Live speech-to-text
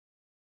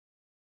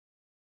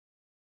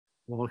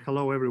Well,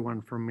 hello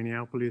everyone from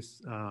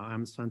Minneapolis.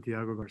 I'm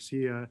Santiago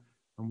Garcia.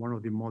 I'm one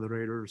of the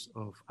moderators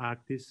of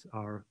ACTIS,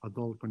 our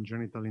Adult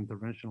Congenital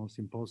Interventional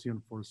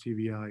Symposium for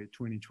CVI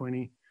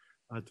 2020.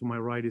 To my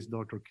right is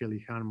Dr.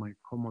 Kelly Han, my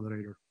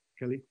co-moderator.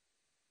 Kelly?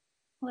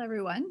 Hello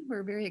everyone.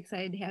 We're very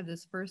excited to have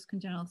this first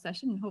congenital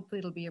session, and hopefully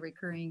it'll be a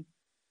recurring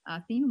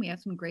theme. We have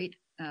some great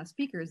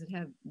speakers that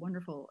have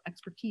wonderful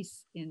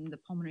expertise in the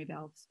pulmonary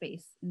valve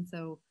space. And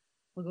so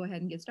we'll go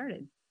ahead and get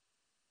started.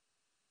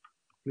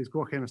 Please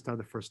go ahead and start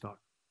the first talk.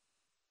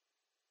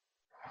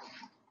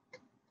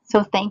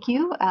 So thank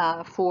you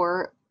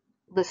for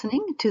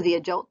listening to the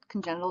Adult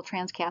Congenital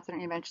Transcatheter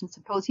Intervention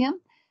Symposium.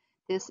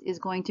 This is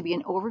going to be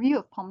an overview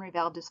of pulmonary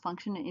valve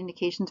dysfunction and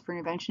indications for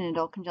intervention in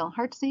adult congenital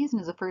heart disease,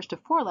 and is the first of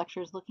 4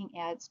 lectures looking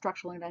at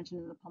structural intervention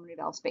in the pulmonary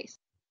valve space.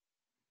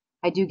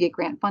 I do get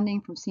grant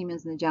funding from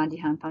Siemens and the John D.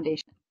 Hahn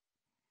Foundation.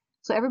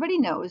 So everybody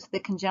knows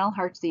that congenital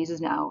heart disease is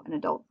now an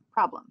adult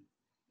problem.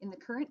 In the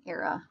current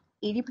era,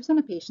 80%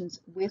 of patients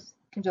with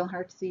congenital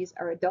heart disease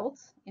are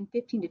adults, and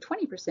 15 to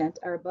 20%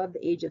 are above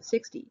the age of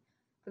 60.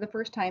 For the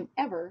first time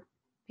ever,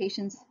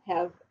 patients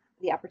have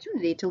the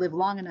opportunity to live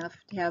long enough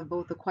to have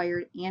both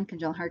acquired and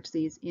congenital heart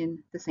disease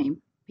in the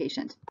same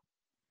patient.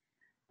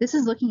 This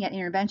is looking at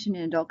intervention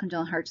in adult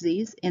congenital heart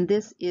disease, and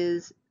this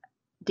is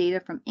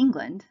data from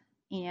England.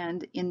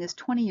 And in this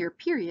 20-year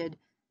period,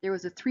 there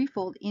was a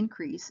 3-fold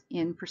increase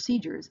in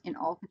procedures in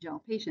all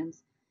congenital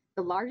patients.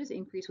 The largest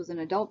increase was in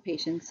adult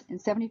patients,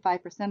 and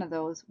 75% of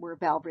those were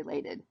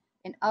valve-related.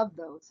 And of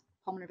those,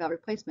 pulmonary valve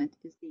replacement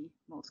is the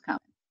most common.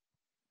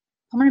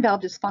 Pulmonary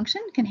valve dysfunction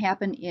can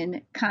happen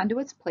in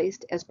conduits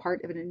placed as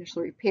part of an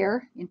initial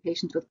repair in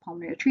patients with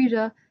pulmonary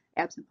atresia,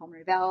 absent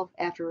pulmonary valve,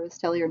 after a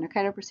stellar or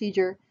Nakita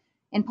procedure.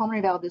 And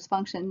pulmonary valve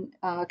dysfunction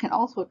can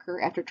also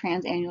occur after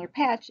transannular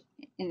patch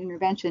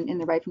intervention in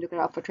the right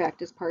ventricular outflow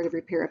tract as part of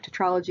repair of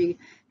tetralogy,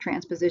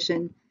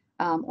 transposition,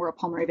 or a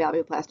pulmonary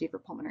valvuloplasty for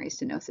pulmonary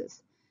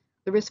stenosis.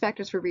 The risk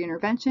factors for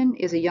reintervention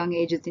is a young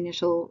age as the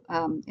initial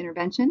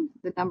intervention,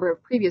 the number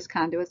of previous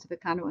conduits if a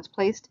conduit was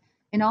placed,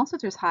 and also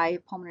if there's high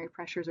pulmonary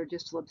pressures or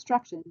distal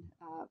obstruction,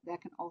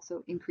 that can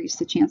also increase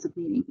the chance of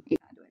needing a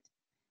conduit.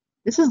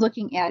 This is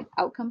looking at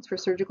outcomes for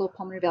surgical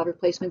pulmonary valve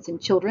replacements in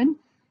children.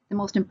 The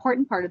most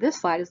important part of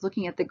this slide is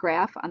looking at the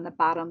graph on the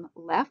bottom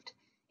left,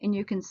 and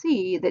you can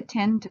see that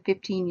 10 to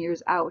 15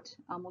 years out,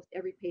 almost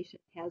every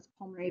patient has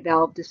pulmonary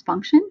valve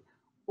dysfunction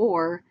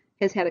or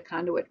has had a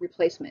conduit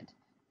replacement.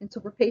 And so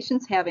for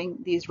patients having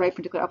these right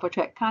ventricular outflow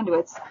tract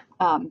conduits,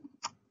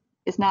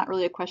 it's not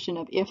really a question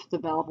of if the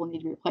valve will need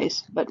to be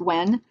replaced, but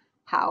when,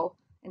 how,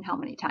 and how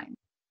many times.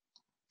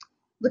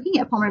 Looking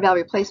at pulmonary valve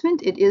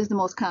replacement, it is the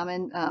most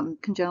common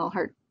congenital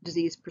heart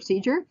disease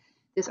procedure.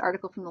 This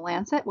article from The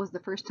Lancet was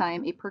the first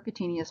time a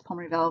percutaneous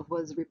pulmonary valve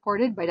was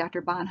reported by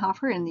Dr.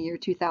 Bonhoeffer in the year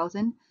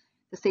 2000.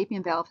 The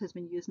SAPIEN valve has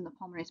been used in the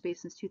pulmonary space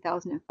since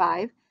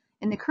 2005.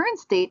 And the current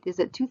state is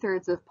that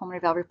 2/3 of pulmonary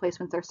valve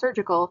replacements are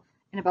surgical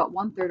and about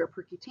 1/3 are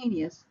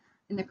percutaneous.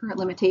 And the current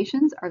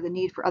limitations are the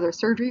need for other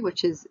surgery,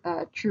 which is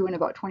true in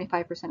about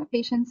 25% of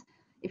patients.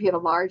 If you have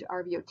a large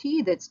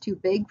RVOT that's too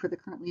big for the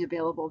currently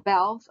available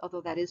valves, although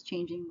that is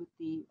changing with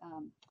the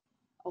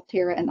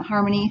Altera and the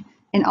Harmony,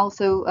 and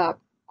also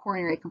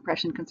coronary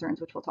compression concerns,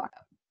 which we'll talk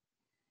about.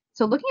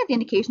 So looking at the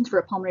indications for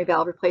a pulmonary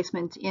valve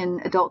replacement in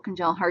adult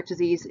congenital heart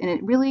disease, and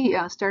it really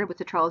started with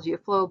tetralogy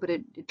of flow, but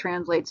it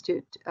translates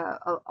to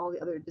all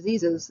the other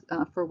diseases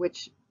for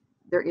which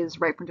there is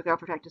right ventricular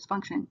outflow tract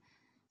dysfunction.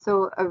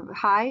 So a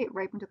high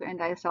right ventricular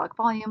end diastolic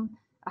volume,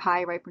 a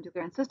high right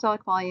ventricular end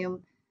systolic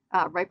volume,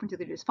 right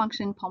ventricular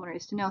dysfunction, pulmonary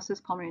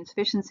stenosis, pulmonary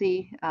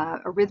insufficiency,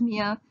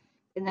 arrhythmia,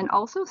 and then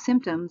also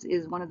symptoms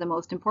is one of the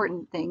most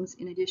important things,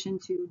 in addition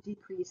to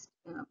decreased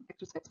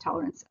exercise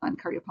tolerance on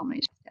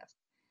cardiopulmonary tests.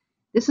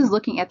 This is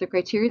looking at the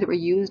criteria that were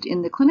used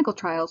in the clinical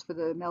trials for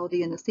the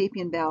Melody and the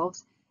SAPIEN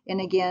valves.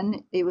 And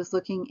again, it was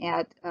looking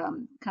at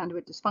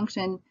conduit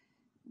dysfunction,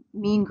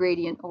 mean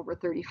gradient over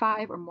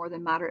 35 or more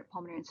than moderate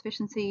pulmonary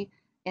insufficiency,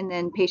 and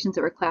then patients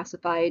that were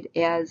classified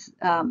as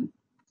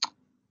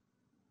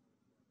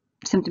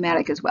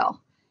symptomatic as well.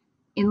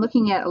 In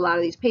looking at a lot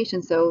of these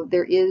patients, though,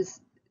 there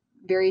is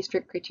very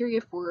strict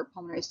criteria for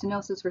pulmonary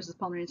stenosis versus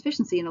pulmonary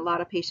insufficiency, and a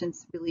lot of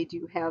patients really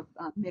do have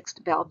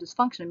mixed valve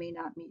dysfunction and may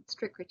not meet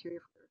strict criteria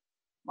for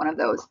one of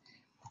those.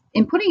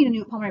 And putting in a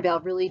new pulmonary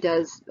valve really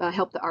does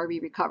help the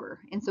RV recover.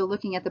 And so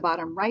looking at the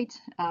bottom right,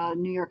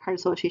 New York Heart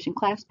Association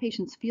class,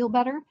 patients feel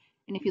better.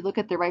 And if you look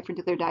at their right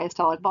ventricular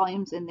diastolic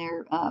volumes and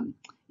their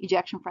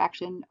ejection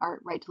fraction, our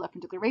right to left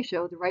ventricular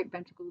ratio, the right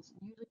ventricles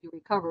usually do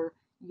recover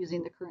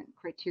using the current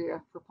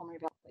criteria for pulmonary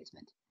valve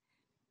replacement.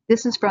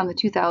 This is from the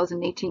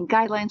 2018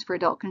 guidelines for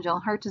adult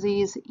congenital heart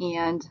disease.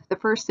 And the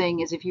first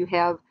thing is if you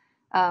have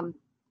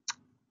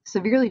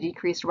severely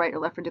decreased right or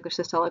left ventricular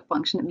systolic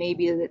function, it may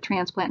be that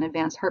transplant and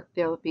advanced heart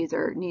therapies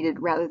are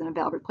needed rather than a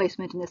valve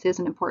replacement. And this is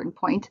an important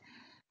point.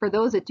 For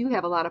those that do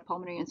have a lot of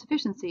pulmonary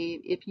insufficiency,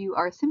 if you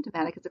are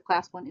symptomatic, it's a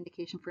class 1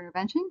 indication for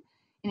intervention.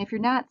 And if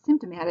you're not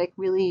symptomatic,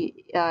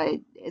 really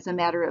is a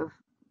matter of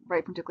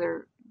right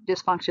ventricular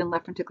dysfunction,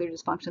 left ventricular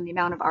dysfunction, the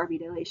amount of RV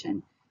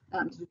dilation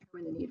to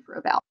determine the need for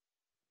a valve.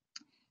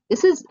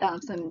 This is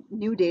some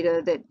new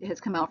data that has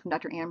come out from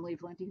Dr. Anne-Marie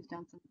Valenti, who's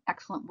done some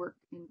excellent work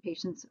in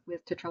patients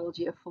with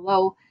tetralogy of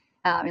Fallot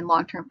in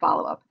long-term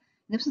follow-up.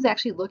 This was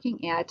actually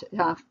looking at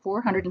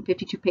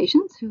 452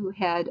 patients who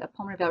had a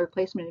pulmonary valve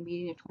replacement at a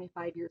median of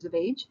 25 years of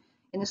age.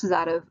 And this is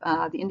out of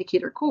the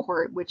indicator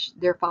cohort, which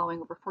they're following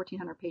over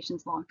 1,400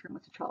 patients long-term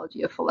with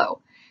tetralogy of Fallot.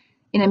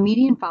 In a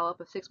median follow-up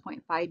of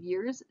 6.5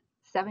 years,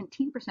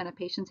 17% of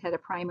patients had a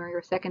primary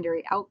or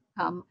secondary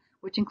outcome,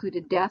 which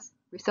included death,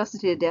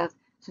 resuscitated death,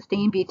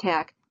 sustained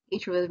VTAC,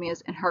 atrial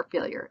arrhythmias, and heart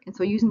failure. And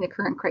so using the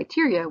current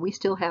criteria, we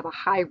still have a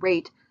high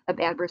rate of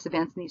adverse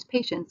events in these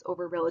patients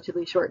over a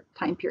relatively short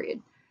time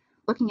period.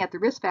 Looking at the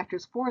risk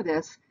factors for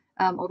this,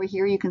 over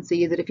here you can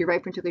see that if your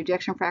right ventricular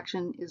ejection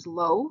fraction is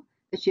low,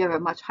 that you have a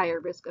much higher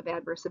risk of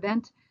adverse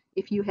event.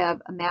 If you have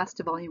a mass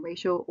to volume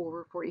ratio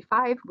over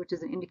 45, which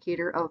is an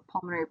indicator of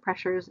pulmonary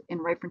pressures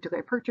and right ventricular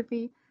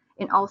hypertrophy,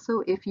 and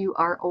also if you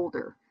are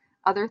older.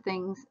 Other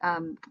things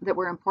that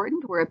were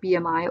important were a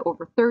BMI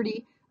over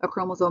 30, a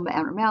chromosome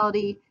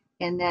abnormality,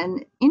 and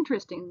then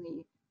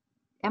interestingly,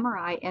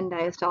 MRI and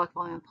diastolic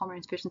volume and pulmonary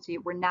insufficiency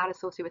were not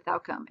associated with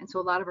outcome. And so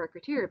a lot of our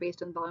criteria are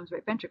based on volumes of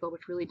right ventricle,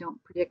 which really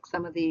don't predict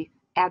some of the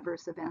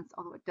adverse events,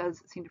 although it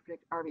does seem to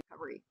predict our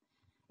recovery.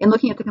 And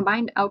looking at the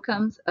combined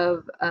outcomes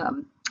of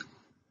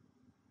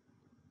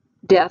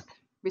death,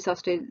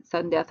 resuscitated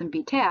sudden death, and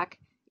VTAC,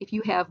 if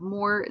you have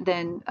more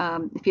than,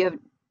 if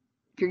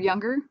you're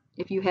younger,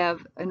 if you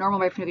have a normal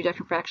right ventricular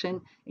ejection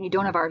fraction and you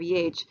don't have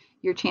RVH,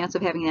 your chance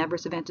of having an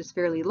adverse event is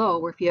fairly low,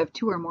 where if you have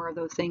 2 or more of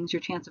those things,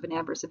 your chance of an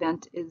adverse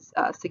event is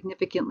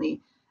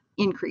significantly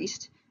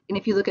increased. And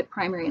if you look at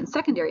primary and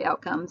secondary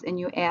outcomes and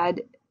you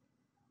add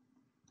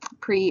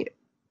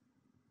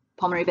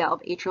pre-pulmonary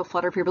valve atrial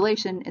flutter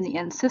fibrillation and the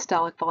end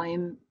systolic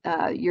volume,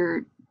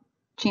 your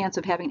chance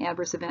of having an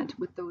adverse event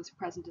with those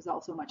present is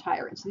also much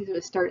higher. And so these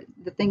are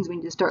the things we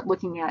need to start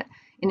looking at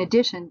in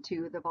addition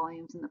to the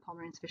volumes and the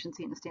pulmonary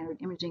insufficiency and the standard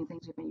imaging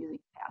things we've been using in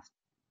the past.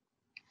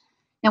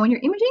 Now, when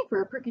you're imaging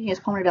for a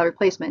percutaneous pulmonary valve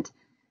replacement,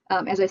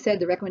 as I said,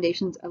 the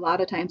recommendations a lot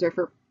of times are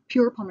for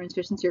pure pulmonary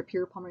insufficiency or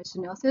pure pulmonary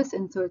stenosis,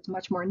 and so it's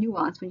much more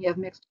nuanced when you have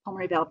mixed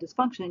pulmonary valve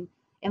dysfunction.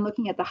 And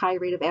looking at the high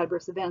rate of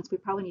adverse events, we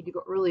probably need to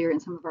go earlier in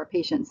some of our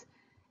patients.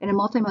 And a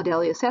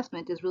multimodality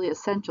assessment is really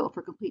essential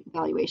for complete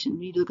evaluation.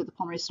 We need to look at the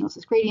pulmonary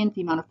stenosis gradient,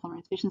 the amount of pulmonary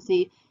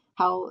insufficiency,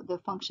 how the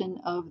function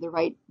of the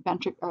right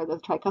ventricle or the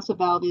tricuspid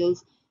valve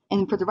is.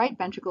 And for the right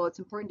ventricle, it's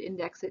important to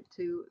index it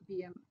to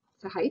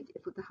height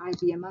if with a high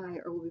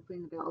BMI, or we'll be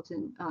putting the valves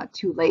in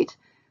too late.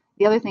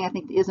 The other thing I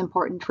think is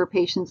important for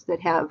patients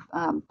that have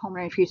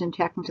pulmonary effusion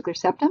intact ventricular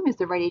septum is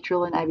the right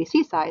atrial and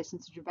IVC size,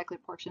 since the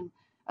trabecular portion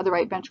of the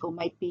right ventricle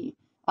might be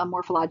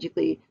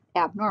morphologically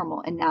abnormal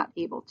and not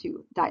able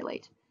to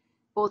dilate.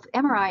 Both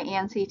MRI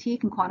and CT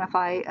can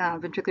quantify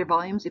ventricular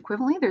volumes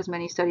equivalently. There's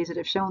many studies that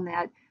have shown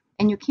that.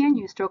 And you can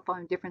use stroke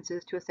volume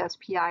differences to assess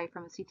PI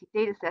from a CT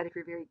data set if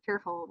you're very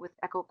careful with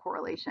echo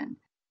correlation.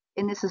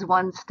 And this is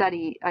one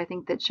study, I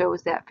think, that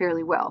shows that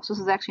fairly well. So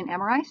this is actually an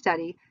MRI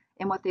study.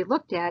 And what they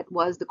looked at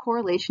was the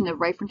correlation of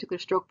right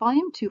ventricular stroke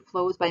volume to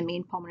flows by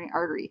main pulmonary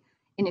artery.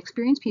 In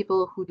experienced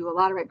people who do a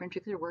lot of right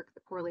ventricular work, the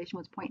correlation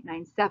was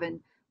 0.97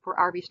 for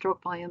RV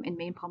stroke volume and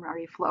main pulmonary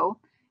artery flow.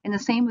 And the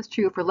same was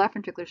true for left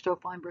ventricular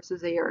stroke volume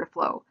versus aorta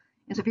flow.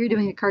 And so if you're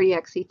doing a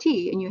cardiac CT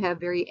and you have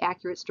very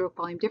accurate stroke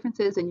volume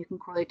differences and you can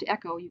correlate to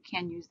echo, you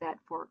can use that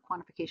for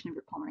quantification of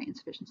your pulmonary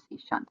insufficiency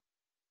shunt.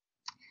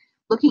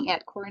 Looking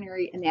at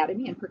coronary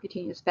anatomy and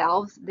percutaneous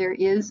valves, there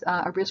is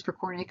a risk for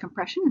coronary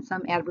compression and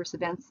some adverse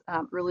events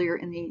earlier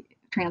in the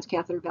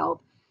transcatheter valve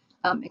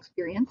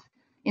experience.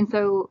 And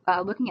so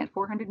looking at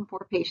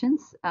 404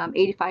 patients,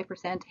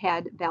 85%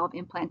 had valve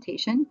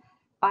implantation,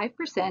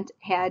 5%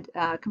 had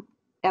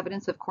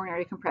evidence of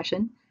coronary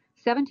compression,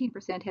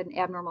 17% had an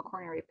abnormal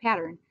coronary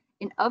pattern,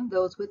 and of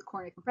those with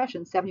coronary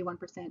compression, 71%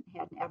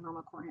 had an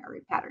abnormal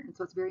coronary pattern. And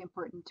so it's very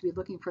important to be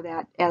looking for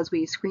that as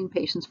we screen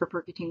patients for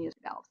percutaneous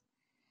valves.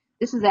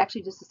 This is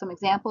actually just some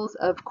examples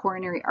of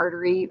coronary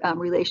artery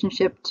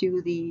relationship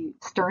to the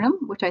sternum,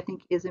 which I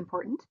think is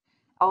important.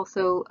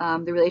 Also,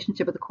 the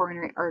relationship of the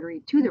coronary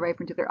artery to the right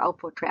ventricular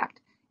outflow tract.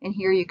 And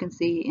here you can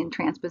see in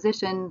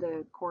transposition,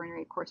 the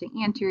coronary coursing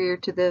anterior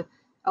to the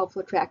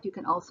outflow tract. You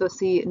can also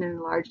see in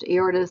enlarged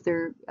aortas,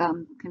 there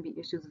can be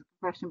issues of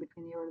compression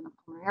between the aorta and the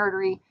pulmonary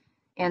artery.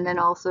 And then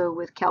also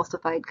with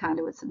calcified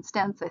conduits and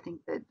stents, I think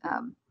that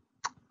the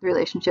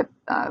relationship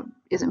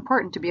is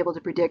important to be able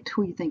to predict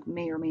who you think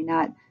may or may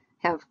not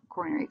have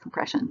coronary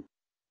compression.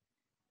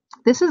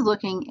 This is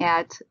looking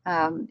at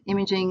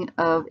imaging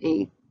of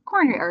a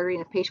coronary artery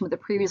in a patient with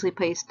a previously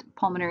placed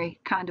pulmonary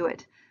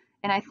conduit.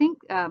 And I think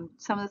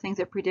some of the things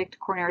that predict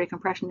coronary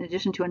compression in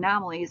addition to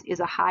anomalies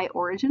is a high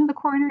origin of the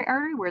coronary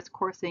artery where it's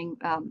coursing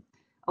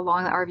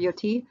along the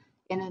RVOT.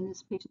 And then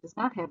this patient does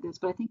not have this,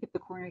 but I think if the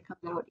coronary comes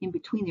out in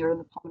between the aorta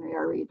and the pulmonary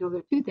artery, those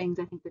are two things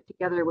I think that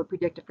together would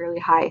predict a fairly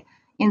high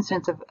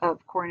incidence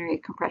of coronary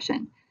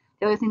compression.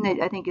 The other thing that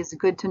I think is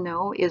good to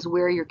know is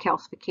where your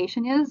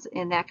calcification is,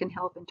 and that can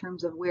help in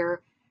terms of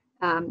where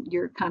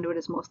your conduit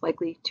is most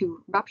likely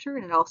to rupture,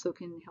 and it also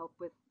can help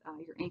with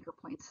your anchor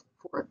points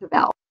for the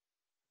valve.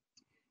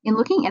 In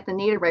looking at the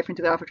native right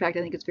ventricular outflow tract,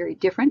 I think it's very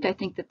different. I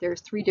think that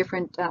there's three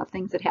different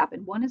things that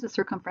happen. One is the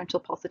circumferential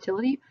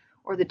pulsatility,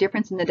 or the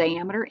difference in the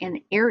diameter and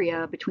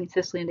area between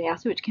systole and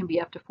diastole, which can be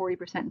up to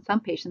 40% in some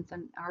patients,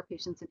 and our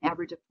patients an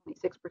average of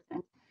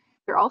 26%.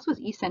 There also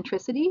is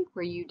eccentricity,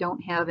 where you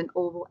don't have an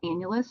oval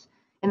annulus,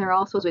 and there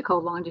also is what we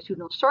call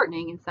longitudinal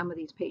shortening in some of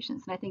these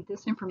patients. And I think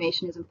this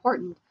information is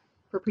important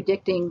for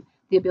predicting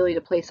the ability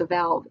to place a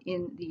valve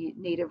in the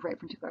native right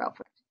ventricular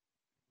outflow tract.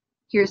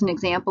 Here's an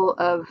example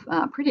of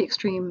pretty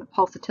extreme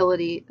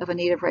pulsatility of a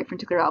native right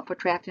ventricular outflow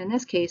tract. And in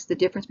this case, the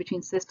difference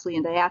between systole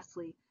and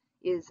diastole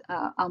is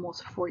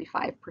almost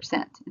 45%.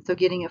 And so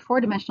getting a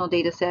four-dimensional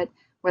data set,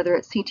 whether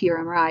it's CT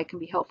or MRI, can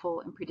be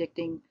helpful in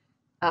predicting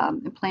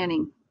and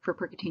planning for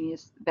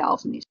percutaneous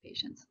valves in these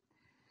patients.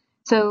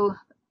 So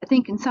I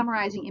think in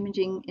summarizing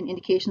imaging and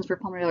indications for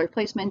pulmonary valve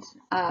replacement,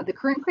 the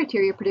current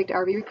criteria predict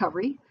RV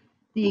recovery.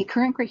 The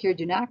current criteria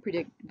do not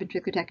predict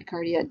ventricular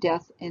tachycardia,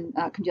 death, and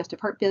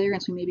congestive heart failure,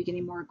 and so we may be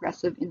getting more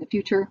aggressive in the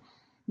future.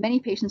 Many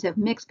patients have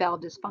mixed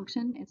valve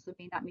dysfunction, and so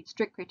may not meet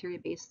strict criteria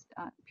based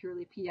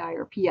purely PI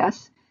or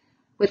PS.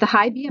 With a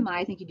high BMI,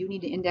 I think you do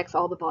need to index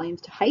all the volumes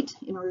to height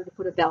in order to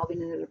put a valve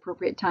in at an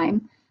appropriate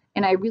time.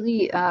 And I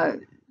really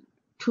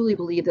truly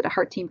believe that a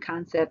heart team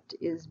concept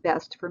is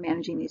best for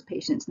managing these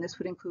patients, and this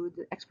would include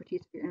the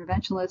expertise of your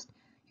interventionalist,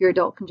 your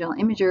adult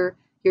congenital imager,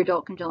 your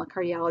adult congenital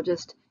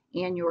cardiologist,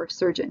 and your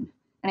surgeon.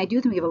 And I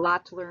do think we have a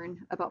lot to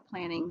learn about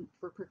planning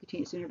for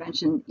percutaneous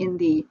intervention in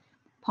the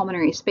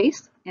pulmonary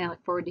space, and I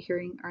look forward to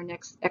hearing our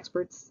next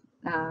experts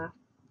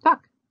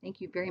talk. Thank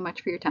you very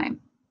much for your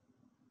time.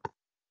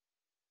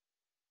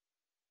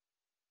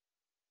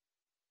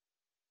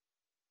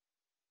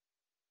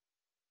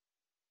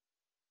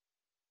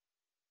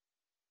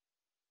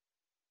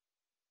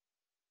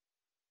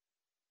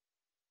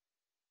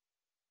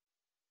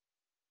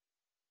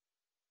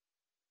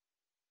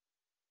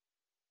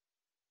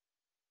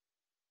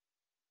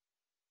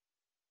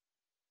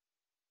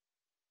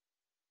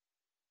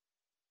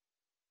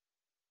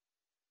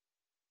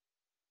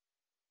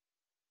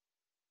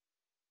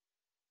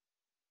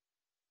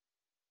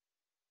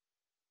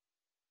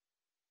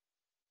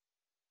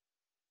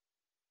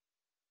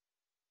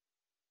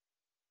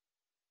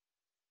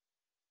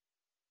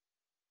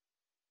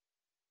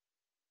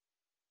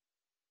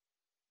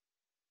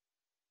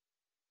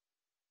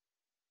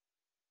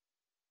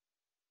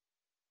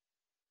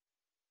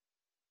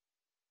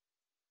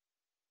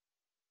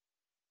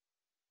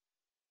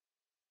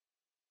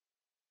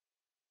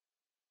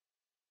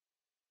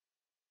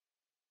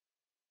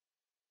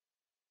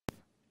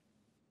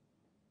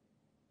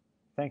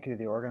 Thank you to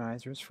the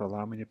organizers for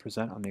allowing me to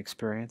present on the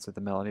experience of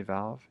the Melody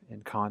valve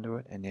in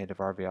conduit and native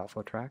RV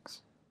outflow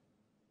tracts.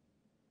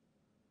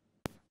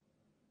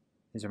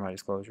 These are my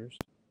disclosures.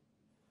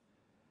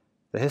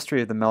 The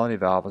history of the Melody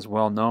valve is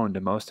well known to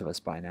most of us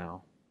by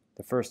now.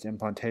 The first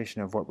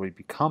implantation of what would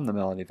become the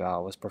Melody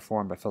valve was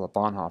performed by Philip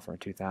Bonhoeffer in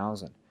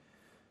 2000.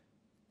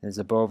 It is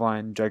a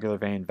bovine jugular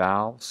vein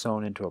valve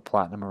sewn into a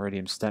platinum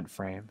iridium stent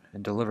frame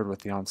and delivered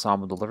with the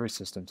ensemble delivery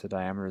system to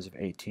diameters of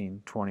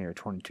 18, 20, or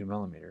 22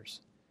 millimeters.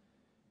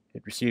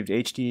 It received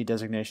HDE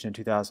designation in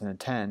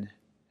 2010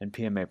 and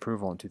PMA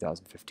approval in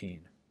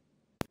 2015.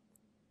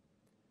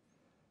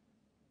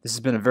 This has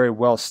been a very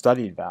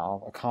well-studied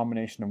valve, a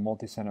combination of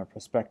multi-center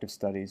prospective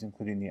studies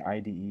including the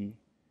IDE,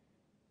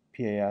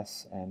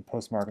 PAS, and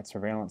post-market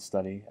surveillance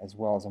study, as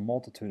well as a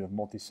multitude of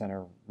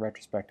multi-center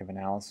retrospective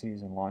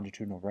analyses and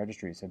longitudinal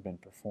registries have been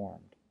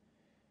performed.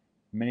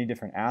 Many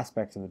different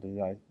aspects of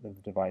the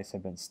device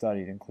have been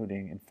studied,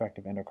 including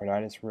infective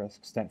endocarditis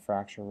risk, stent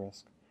fracture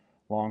risk,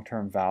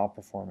 long-term valve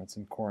performance,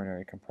 and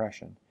coronary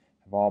compression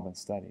have all been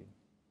studied.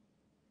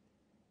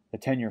 The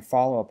 10-year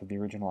follow-up of the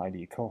original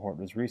IDE cohort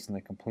was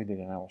recently completed,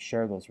 and I will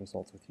share those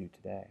results with you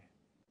today.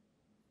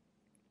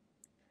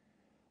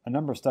 A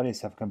number of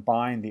studies have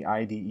combined the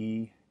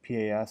IDE,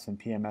 PAS, and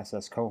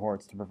PMSS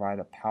cohorts to provide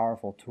a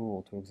powerful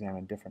tool to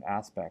examine different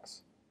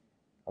aspects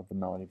of the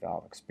Melody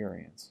valve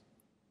experience.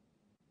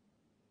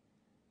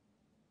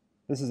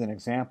 This is an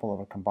example of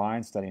a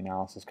combined study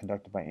analysis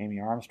conducted by Amy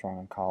Armstrong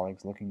and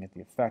colleagues looking at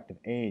the effect of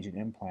age and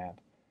implant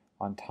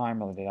on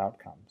time-related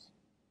outcomes.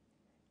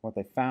 What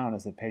they found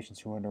is that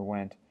patients who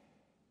underwent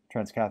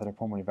transcatheter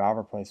pulmonary valve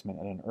replacement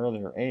at an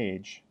earlier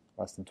age,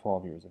 less than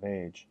 12 years of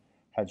age,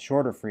 had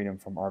shorter freedom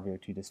from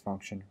RVOT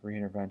dysfunction,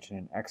 reintervention,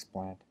 and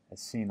explant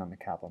as seen on the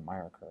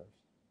Kaplan-Meier curves.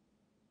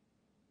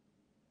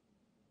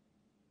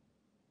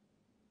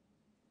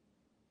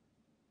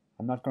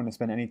 I'm not going to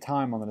spend any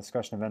time on the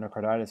discussion of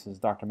endocarditis, as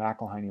Dr.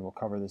 McElhaney will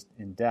cover this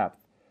in depth,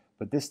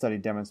 but this study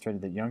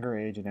demonstrated that younger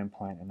age at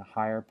implant and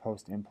higher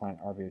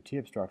post-implant RVOT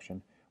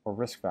obstruction were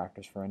risk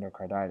factors for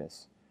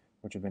endocarditis,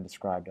 which have been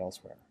described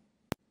elsewhere.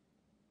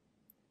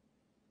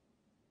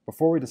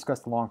 Before we discuss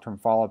the long-term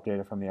follow-up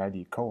data from the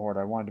IDE cohort,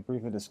 I wanted to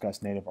briefly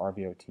discuss native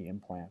RVOT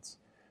implants.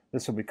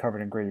 This will be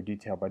covered in greater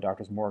detail by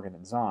Drs. Morgan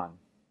and Zahn.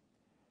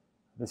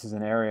 This is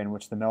an area in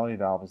which the Melody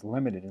valve is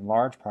limited in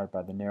large part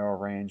by the narrow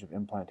range of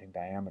implanting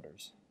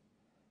diameters.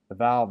 The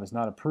valve is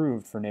not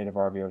approved for native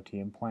RVOT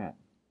implant,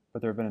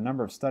 but there have been a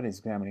number of studies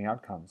examining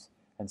outcomes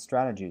and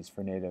strategies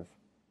for native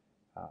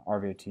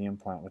RVOT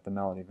implant with the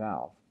Melody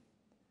valve.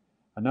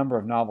 A number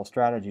of novel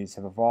strategies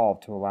have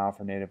evolved to allow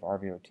for native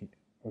RVOT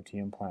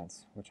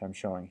implants, which I'm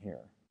showing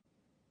here.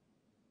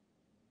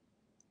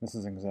 This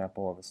is an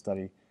example of a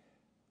study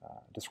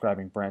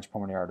describing branch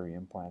pulmonary artery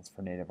implants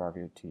for native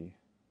RVOT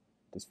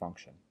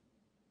dysfunction.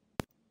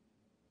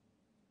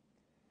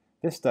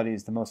 This study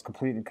is the most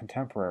complete and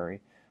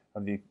contemporary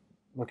of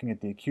looking at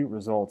the acute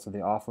results of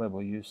the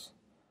off-label use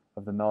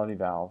of the Melody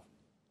valve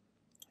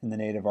in the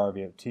native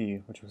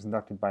RVOT, which was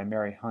conducted by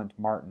Mary Hunt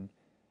Martin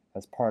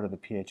as part of the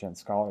PHN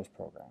Scholars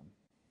Program.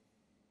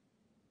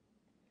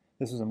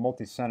 This was a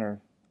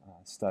multi-center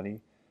study,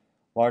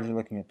 largely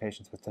looking at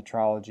patients with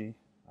tetralogy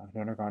who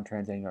had undergone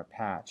transannular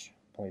patch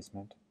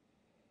placement.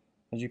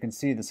 As you can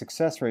see, the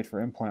success rate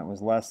for implant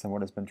was less than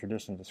what has been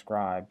traditionally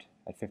described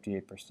at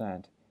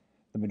 58%.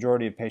 The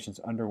majority of patients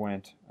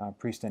underwent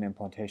pre-stent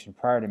implantation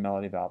prior to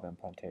Melody valve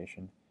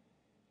implantation,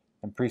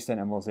 and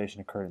pre-stent embolization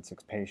occurred in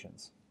 6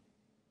 patients.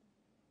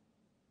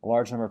 A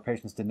large number of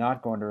patients did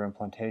not go under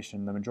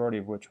implantation, the majority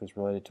of which was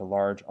related to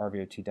large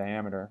RVOT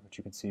diameter, which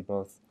you can see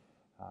both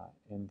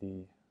in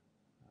the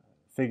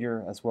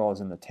figure as well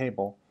as in the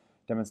table,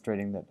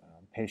 demonstrating that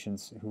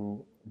patients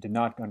who did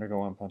not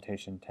undergo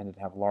implantation tended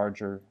to have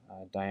larger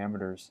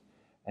diameters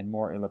and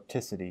more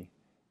ellipticity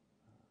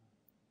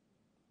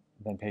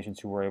than patients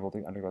who were able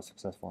to undergo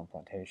successful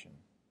implantation.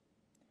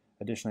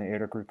 Additionally,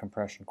 aortic root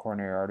compression,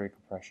 coronary artery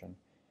compression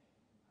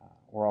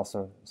were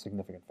also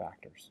significant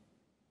factors.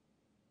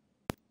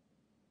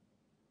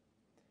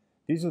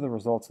 These are the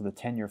results of the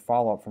 10-year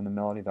follow-up from the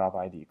Melody valve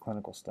IDE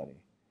clinical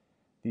study.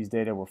 These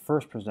data were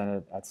first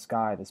presented at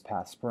SCAI this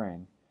past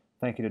spring.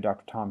 Thank you to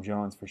Dr. Tom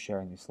Jones for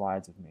sharing these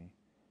slides with me.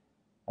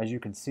 As you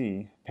can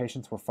see,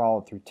 patients were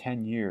followed through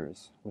 10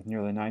 years with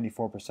nearly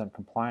 94%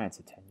 compliance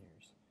at 10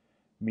 years.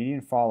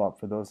 Median follow-up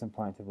for those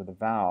implanted with a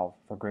valve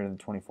for greater than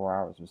 24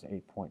 hours was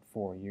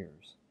 8.4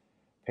 years.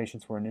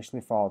 Patients were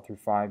initially followed through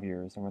 5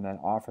 years and were then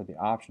offered the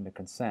option to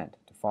consent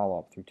to follow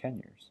up through 10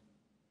 years.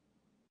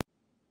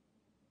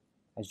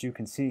 As you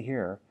can see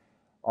here,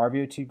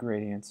 RVOT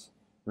gradients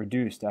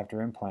reduced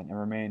after implant and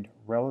remained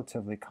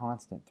relatively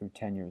constant through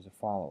 10 years of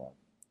follow-up.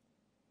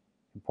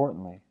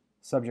 Importantly,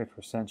 subjects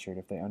were censured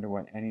if they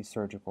underwent any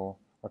surgical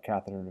or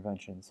catheter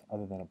interventions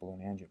other than a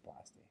balloon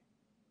angioplasty.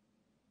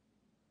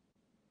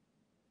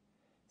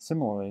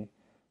 Similarly,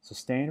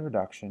 sustained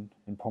reduction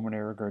in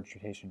pulmonary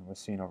regurgitation was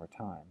seen over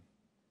time.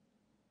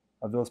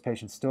 Of those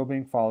patients still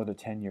being followed at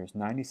 10 years,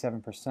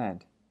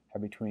 97%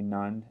 had between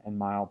none and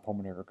mild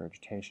pulmonary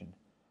regurgitation.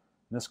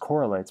 And this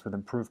correlates with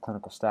improved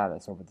clinical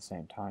status over the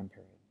same time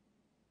period.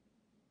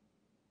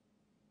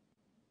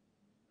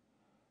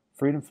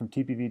 Freedom from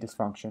TPV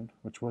dysfunction,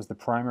 which was the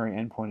primary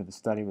endpoint of the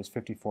study, was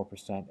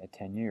 54% at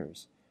 10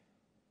 years.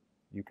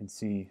 You can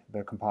see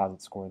the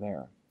composite score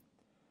there.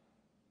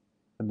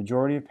 The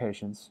majority of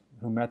patients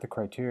who met the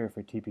criteria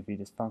for TPV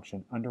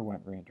dysfunction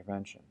underwent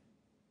reintervention.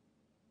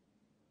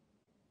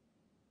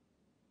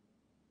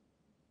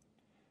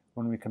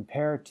 When we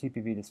compare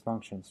TPV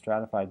dysfunction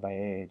stratified by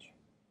age,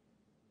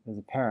 it is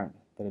apparent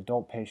that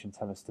adult patients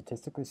have a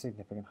statistically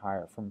significant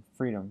higher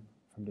freedom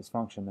from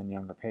dysfunction than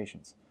younger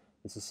patients.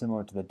 This is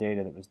similar to the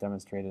data that was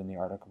demonstrated in the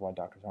article by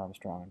Dr.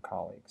 Armstrong and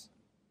colleagues.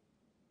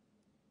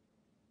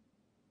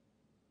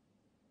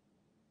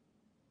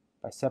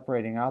 By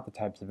separating out the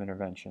types of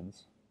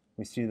interventions,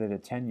 we see that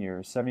at 10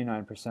 years,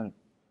 79%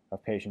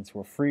 of patients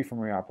were free from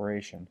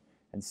reoperation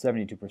and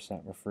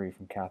 72% were free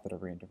from catheter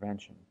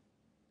reintervention.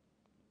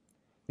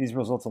 These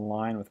results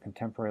align with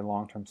contemporary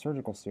long-term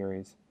surgical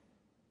series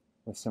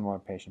with similar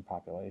patient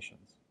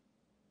populations.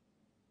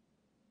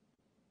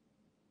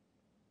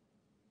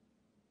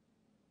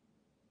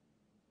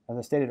 As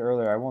I stated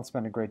earlier, I won't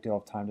spend a great deal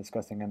of time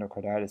discussing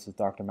endocarditis, as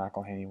Dr.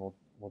 McElhaney will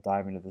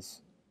dive into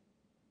this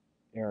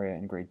area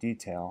in great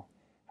detail.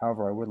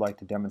 However, I would like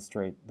to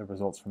demonstrate the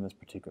results from this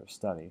particular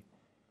study.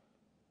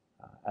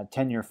 At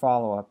 10-year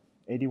follow-up,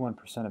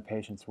 81% of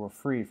patients were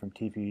free from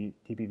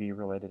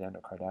TPV-related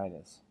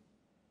endocarditis.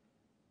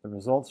 The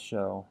results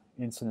show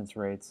incidence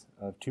rates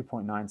of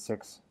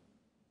 2.96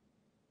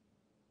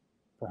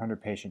 per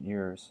 100 patient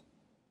years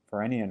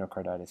for any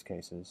endocarditis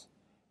cases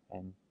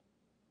and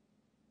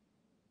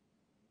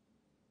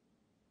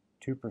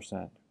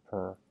 2%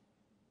 per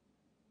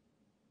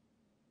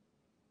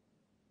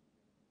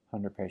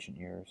 100 patient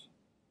years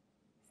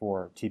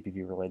for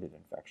TPV-related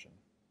infection.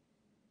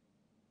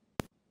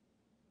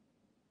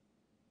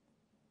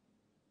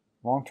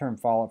 Long-term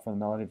follow-up for the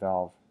Melody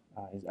valve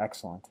is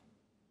excellent.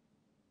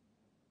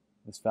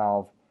 This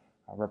valve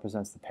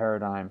represents the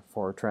paradigm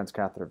for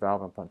transcatheter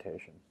valve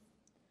implantation.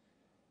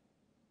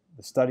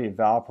 The study of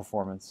valve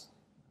performance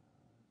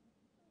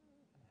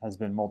has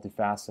been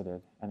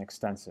multifaceted and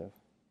extensive.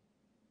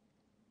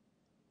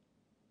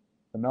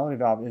 The Melody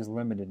valve is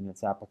limited in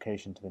its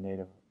application to the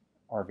native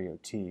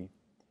RVOT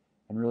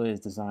and really is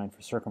designed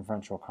for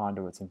circumferential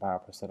conduits and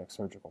bioprosthetic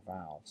surgical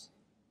valves.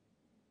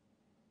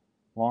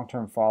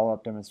 Long-term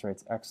follow-up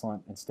demonstrates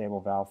excellent and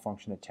stable valve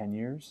function at 10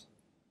 years,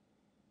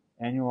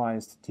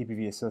 annualized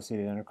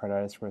TPV-associated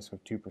endocarditis risk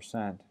of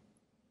 2%,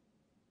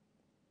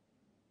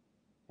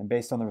 And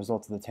based on the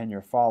results of the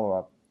 10-year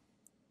follow-up,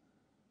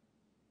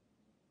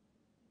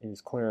 it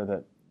is clear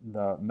that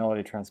the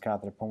Melody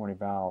transcatheter pulmonary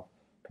valve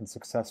can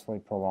successfully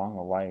prolong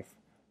the life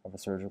of a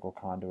surgical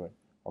conduit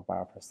or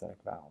bioprosthetic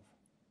valve.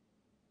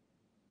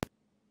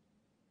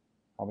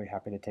 I'll be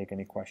happy to take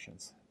any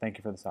questions. Thank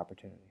you for this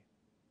opportunity.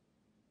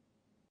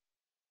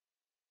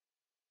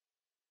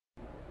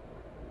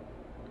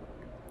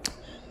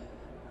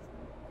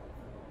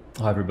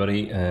 Hi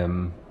everybody,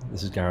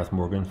 this is Gareth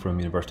Morgan from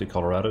University of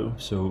Colorado.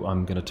 So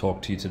I'm going to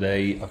talk to you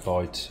today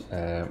about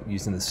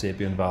using the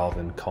SAPIEN valve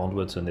in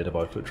conduits and native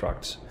outflow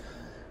tracts.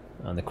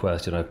 And the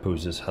question I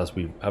pose is, have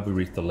we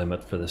reached the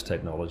limit for this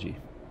technology?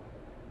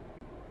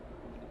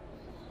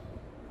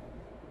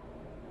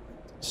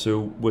 So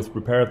with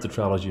repair of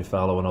tetralogy of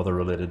fallow and other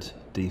related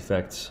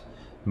defects,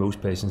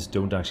 most patients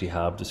don't actually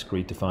have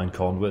discrete defined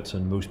conduits,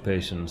 and most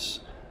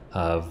patients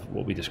have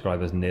what we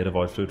describe as native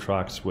outflow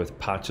tracts with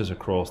patches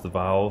across the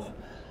valve,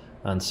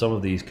 and some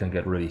of these can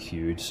get really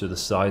huge. So the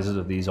sizes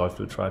of these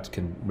outflow tracts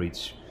can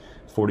reach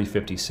 40,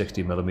 50,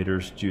 60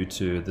 millimeters due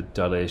to the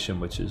dilation,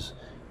 which is,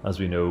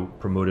 as we know,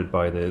 promoted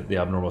by the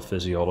abnormal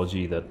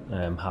physiology that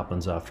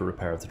happens after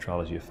repair of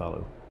tetralogy of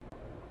fallow.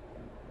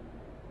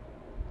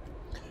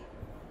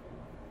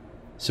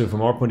 So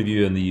from our point of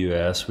view in the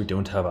US, we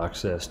don't have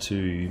access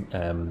to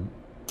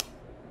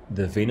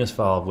the venous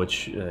valve,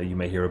 which you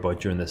may hear about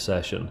during this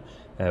session,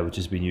 which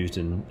has been used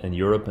in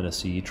Europe in a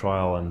CE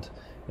trial and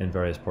in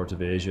various parts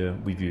of Asia.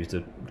 We've used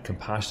it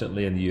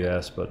compassionately in the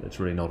US, but it's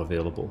really not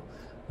available.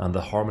 And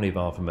the Harmony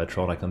valve from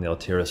Medtronic and the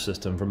ACTIS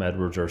system from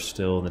Edwards are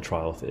still in the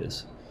trial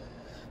phase.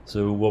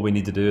 So what we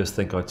need to do is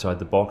think outside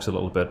the box a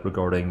little bit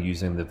regarding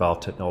using the valve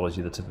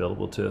technology that's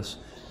available to us,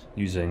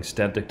 using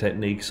stenting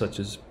techniques such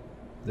as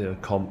the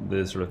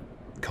sort of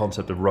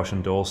concept of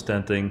Russian doll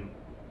stenting,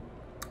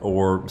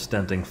 or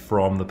stenting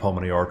from the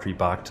pulmonary artery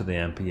back to the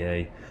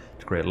MPA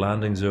to create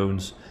landing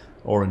zones,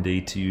 or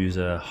indeed to use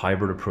a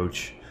hybrid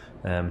approach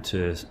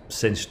to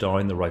cinch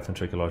down the right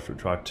ventricular outflow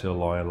tract to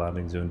allow a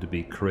landing zone to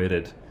be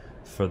created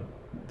for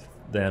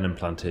then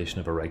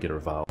implantation of a regular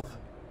valve.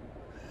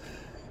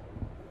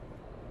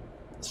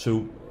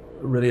 So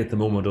really at the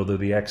moment, although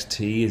the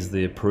XT is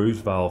the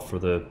approved valve for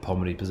the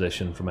pulmonary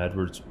position from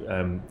Edwards,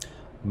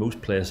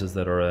 most places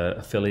that are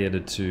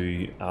affiliated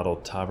to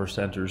adult TAVR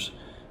centres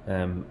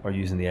are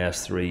using the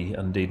S3,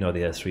 and indeed now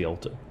the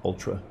S3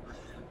 Ultra.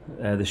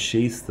 The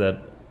sheaths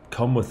that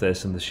come with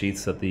this and the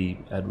sheaths that the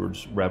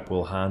Edwards rep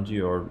will hand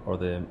you are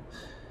the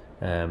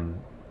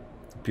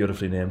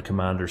beautifully named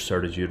Commander,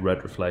 Certitude,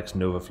 Retroflex,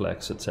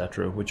 Novaflex,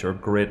 etc., which are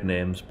great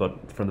names,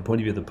 but from the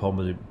point of view of the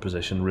pulmonary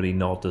position, really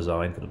not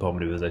designed for the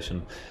pulmonary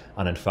position,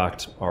 and in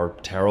fact are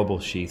terrible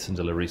sheaths and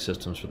delivery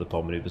systems for the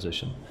pulmonary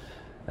position.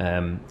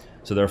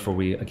 So therefore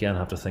we again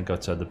have to think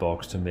outside the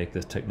box to make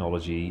this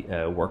technology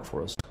work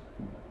for us.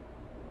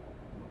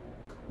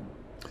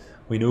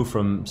 We know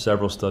from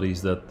several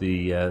studies that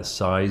the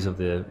size of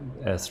the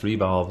S3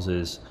 valves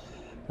is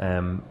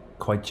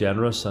quite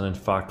generous, and in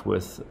fact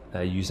with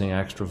using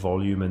extra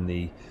volume in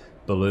the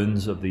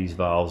balloons of these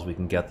valves, we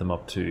can get them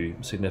up to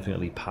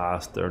significantly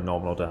past their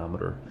nominal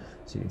diameter.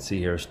 So you can see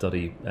here a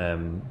study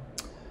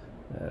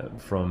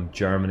from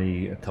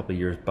Germany a couple of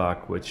years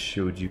back, which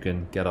showed you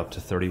can get up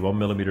to 31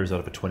 millimeters out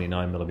of a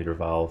 29 millimeter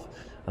valve,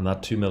 and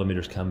that 2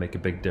 millimeters can make a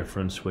big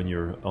difference when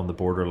you're on the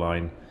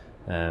borderline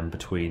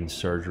between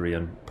surgery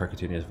and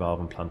percutaneous valve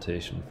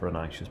implantation for an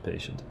anxious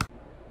patient.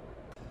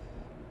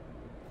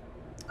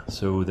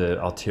 So the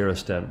Altera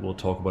stent, we'll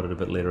talk about it a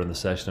bit later in the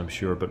session, I'm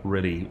sure, but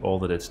really all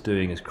that it's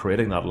doing is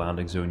creating that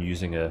landing zone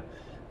using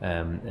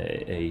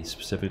a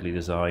specifically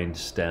designed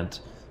stent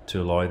to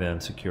allow then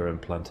secure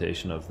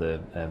implantation of the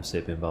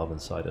SAPIEN valve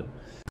inside it.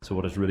 So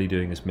what it's really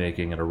doing is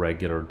making an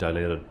irregular,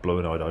 dilated,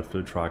 blown out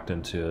outflow tract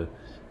into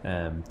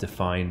a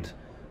defined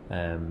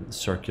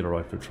circular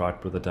outflow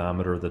tract with a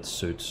diameter that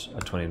suits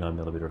a 29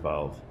 millimeter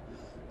valve.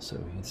 So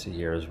you can see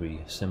here as we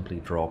simply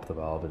drop the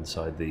valve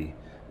inside the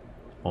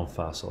en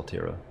face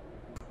Altera.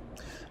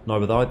 Now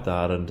without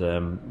that,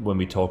 and when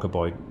we talk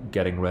about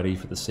getting ready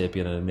for the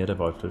SAPIEN in a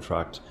native outflow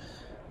tract,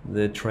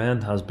 the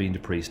trend has been to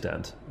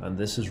pre-stent, and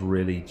this is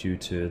really due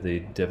to the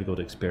difficult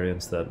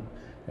experience that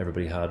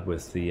everybody had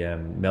with the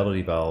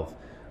Melody valve,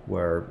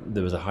 where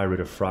there was a high rate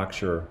of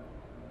fracture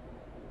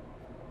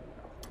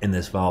in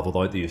this valve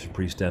without the use of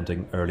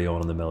pre-stenting early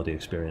on in the Melody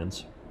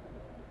experience.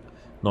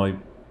 Now,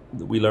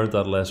 we learned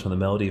that lesson from the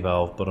Melody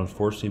valve, but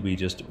unfortunately we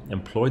just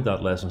employed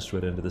that lesson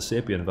straight into the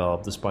SAPIEN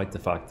valve, despite the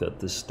fact that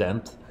the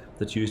stent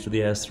that's used for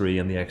the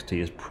S3 and the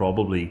XT is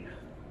probably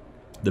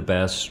the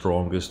best,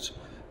 strongest,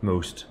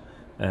 most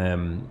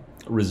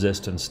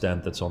resistant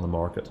stent that's on the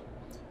market.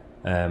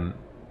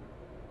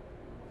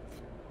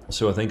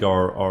 So I think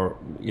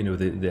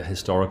the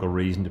historical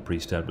reason to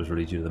pre-stent was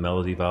really due to the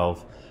Melody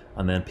valve,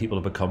 and then people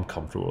have become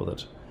comfortable with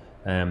it.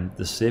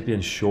 The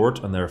SAPIEN's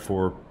short, and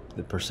therefore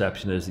the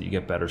perception is that you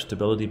get better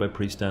stability by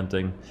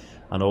pre-stenting,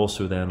 and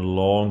also then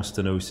long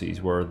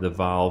stenoses where the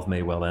valve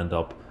may well end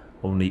up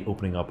only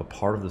opening up a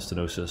part of the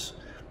stenosis,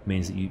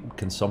 means that you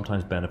can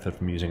sometimes benefit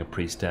from using a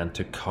pre-stent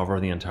to cover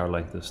the entire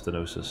length of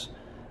stenosis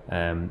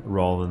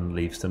rather than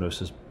leave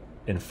stenosis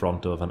in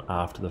front of and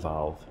after the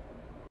valve.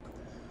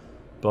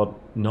 But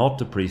not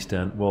to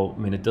pre-stent, well, I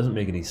mean, it doesn't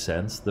make any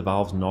sense. The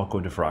valve's not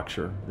going to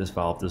fracture. This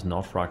valve does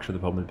not fracture the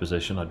pulmonary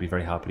position. I'd be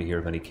very happy to hear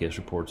of any case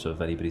reports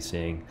of anybody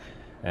seeing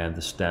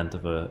the stent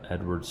of a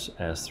Edwards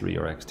S3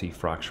 or XT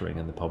fracturing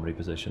in the pulmonary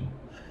position.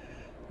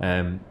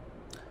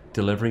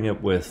 Delivering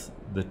it with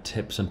the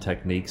tips and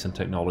techniques and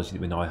technology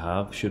that we now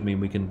have should mean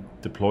we can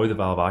deploy the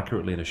valve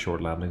accurately in a short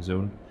landing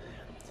zone.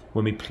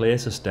 When we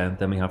place a stent,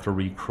 then we have to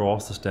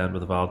recross the stent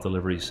with a valve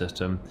delivery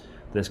system.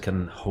 This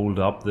can hold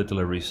up the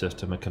delivery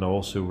system. It can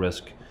also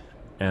risk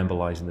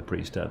embolizing the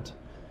pre-stent.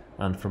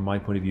 And from my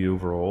point of view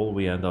overall,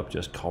 we end up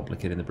just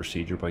complicating the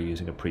procedure by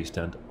using a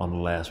pre-stent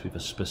unless we have a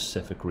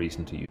specific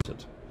reason to use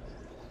it.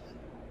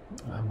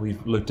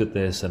 We've looked at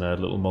this in a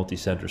little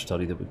multi-center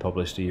study that we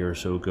published a year or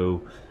so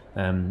ago,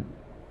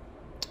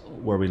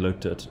 where we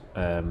looked at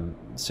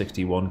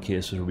 61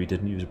 cases where we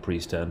didn't use a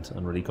pre-stent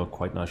and really got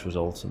quite nice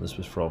results. And this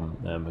was from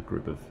a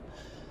group of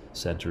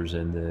centers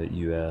in the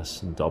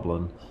US and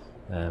Dublin.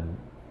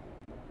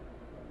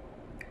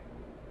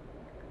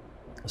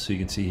 So you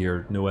can see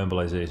here no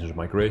embolizations or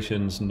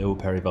migrations, no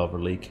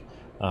perivalvular leak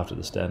after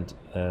the stent,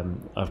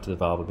 after the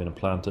valve had been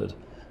implanted,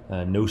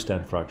 no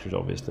stent fractures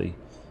obviously,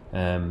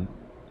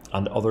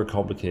 and other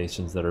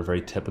complications that are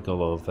very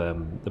typical of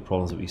the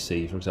problems that we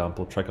see. For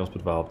example,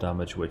 tricuspid valve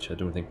damage, which I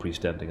don't think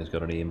pre-stenting has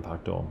got any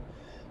impact on.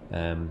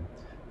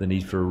 The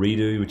need for a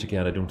redo, which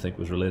again I don't think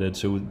was related.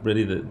 So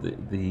really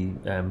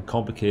the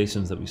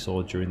complications that we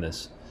saw during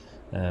this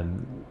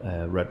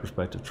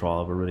retrospective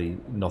trial were really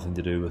nothing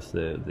to do with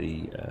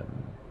the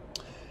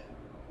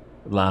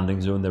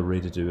landing zone. They're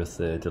really to do with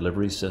the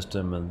delivery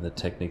system and the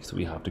techniques that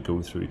we have to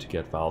go through to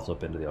get valves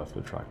up into the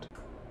outflow tract.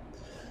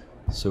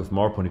 So from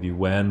our point of view,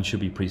 when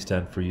should we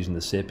pre-stent for using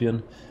the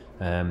SAPIEN?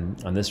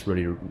 And this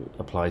really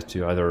applies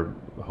to either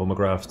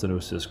homograph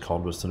stenosis,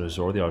 conduit stenosis,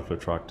 or the outflow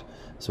tract.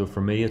 So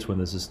for me, it's when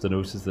there's a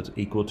stenosis that's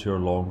equal to or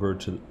longer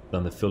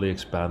than the fully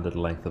expanded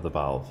length of the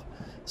valve.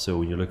 So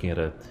when you're looking at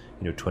a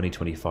 20,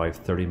 25,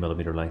 30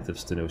 millimeter length of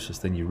stenosis,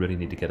 then you really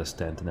need to get a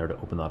stent in there to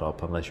open that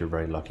up, unless you're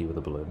very lucky with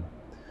a balloon.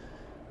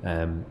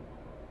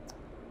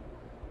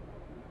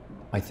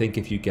 I think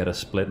if you get a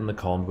split in the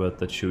conduit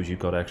that shows you've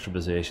got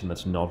extravasation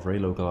that's not very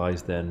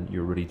localized, then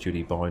you're really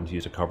duty bound to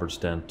use a covered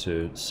stent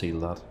to seal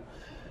that.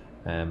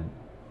 And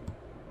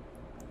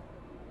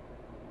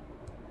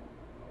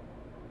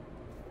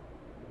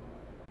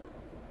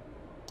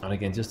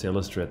again, just to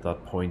illustrate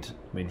that point,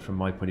 I mean, from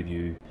my point of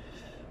view,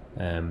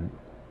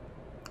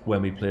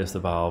 when we place the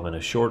valve in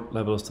a short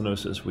level of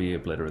stenosis, we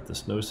obliterate the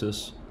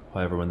stenosis.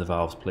 However, when the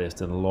valve's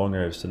placed in a long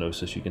area of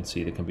stenosis, you can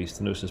see there can be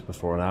stenosis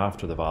before and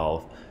after the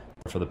valve.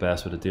 For the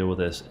best way to deal with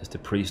this is to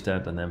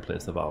pre-stent and then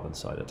place the valve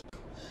inside it.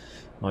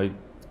 Now,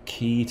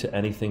 key to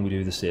anything we do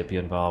with the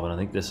SAPIEN valve, and I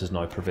think this is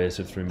now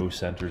pervasive through most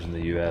centers in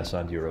the US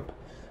and Europe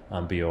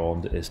and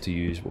beyond, is to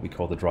use what we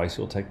call the dry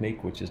seal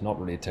technique, which is not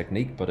really a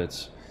technique, but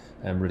it's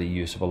really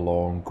use of a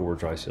long gore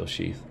dry seal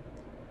sheath.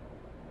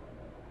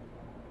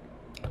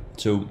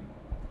 So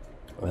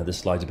this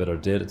slide's a bit out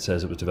of date. It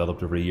says it was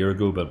developed over a year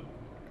ago, but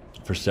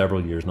for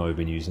several years now we've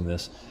been using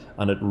this,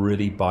 and it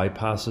really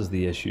bypasses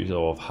the issues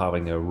of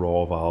having a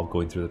raw valve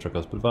going through the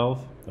tricuspid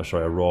valve, or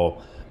sorry, a raw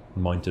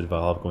mounted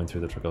valve going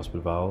through the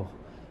tricuspid valve,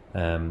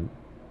 and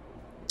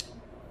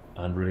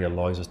really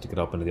allows us to get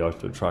up into the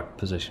outflow tract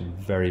position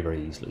very,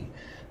 very easily.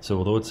 So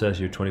although it says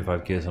you're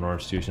 25 cases in our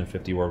institution,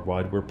 50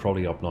 worldwide, we're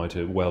probably up now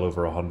to well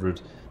over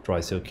 100 dry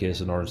seal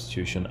cases in our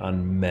institution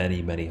and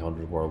many, many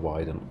hundred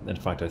worldwide. And in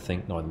fact, I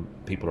think now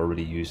people are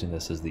really using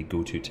this as the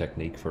go-to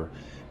technique for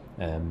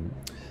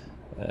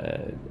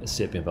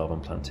SAPIEN valve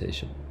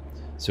implantation.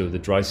 So the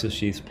dry seal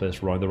sheath is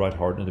placed around the right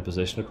heart into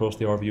position across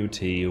the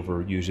RVOT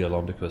over usually a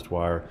lambda twist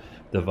wire.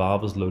 The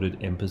valve is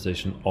loaded in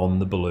position on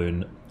the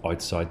balloon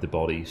outside the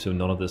body. So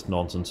none of this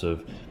nonsense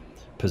of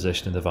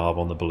positioning the valve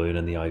on the balloon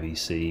in the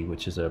IVC,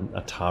 which is a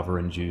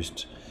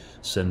TAVR-induced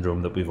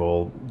syndrome that we've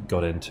all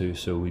got into.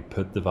 So we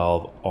put the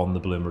valve on the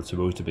balloon where it's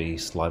supposed to be,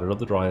 slide it up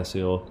the dry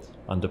seal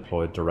and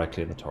deploy it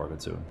directly in the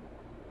target zone.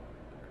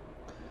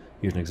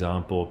 Here's an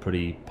example,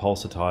 pretty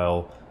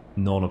pulsatile,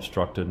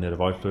 non-obstructed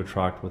native outflow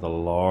tract with a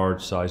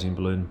large sizing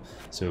balloon.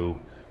 So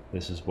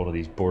this is one of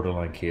these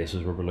borderline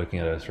cases where we're looking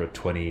at a sort of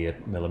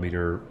 28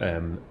 millimeter,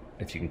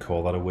 if you can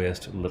call that a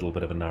waist, a little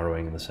bit of a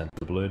narrowing in the center of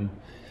the balloon.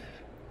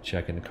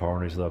 Checking the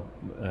coronaries of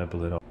that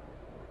balloon up,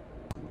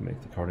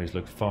 make the coronaries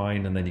look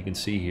fine, and then you can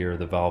see here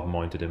the valve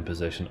mounted in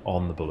position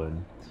on the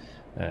balloon,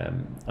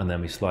 and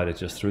then we slide it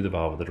just through the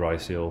valve with the dry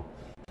seal,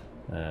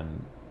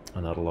 and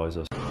that allows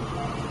us.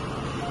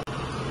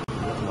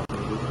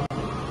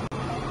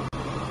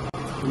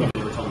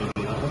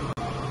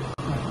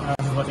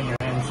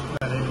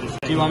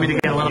 Do you want me to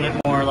get a little bit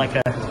more like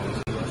a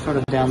sort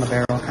of down the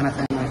barrel kind of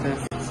thing like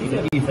this?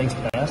 CVI thinks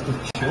best. It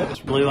should. It's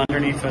blue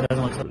underneath so it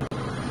doesn't look so...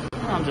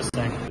 I'm just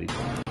saying.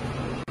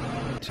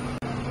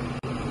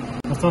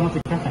 I still have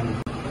the cap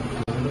hanging.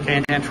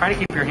 Okay, and try to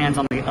keep your hands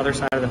on the other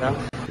side of the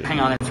valve.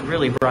 Hang on, it's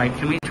really bright.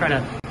 Can we try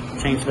to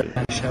change that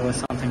and show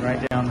us something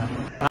right down there?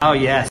 Oh,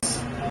 yes.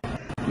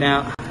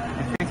 Now...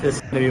 I think this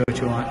is going to be what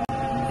you want.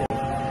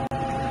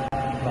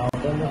 I'll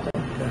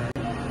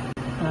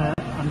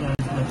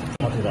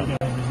do that.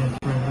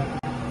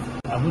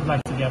 I would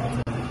like to be able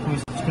to.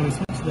 Can we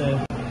switch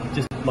the?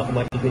 Just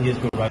like you can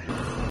just go right. You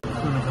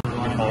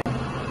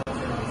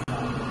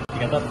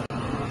get that?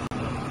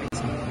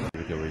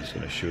 Here we go. We're just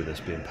going to show this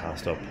being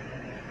passed up.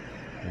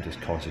 I'm just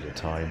conscious of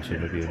time, so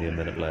maybe only a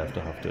minute left.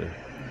 I have to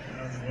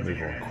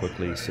move on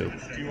quickly. So,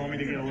 Do you want me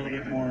to get a little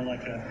bit more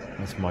like a?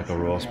 that's Michael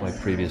Ross, my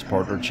previous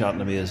partner, chatting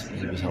to me as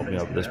he was helping me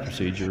out with this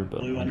procedure.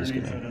 But I'm just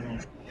going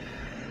to.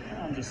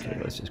 Okay,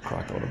 let's just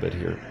crack on a bit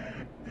here.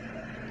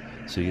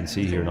 So you can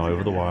see here now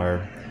over the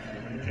wire.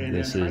 Okay,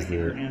 this is the.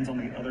 Your hands on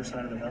the other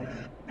side of the valve.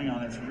 Hang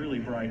on, it's really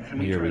bright. Can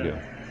we Here try we to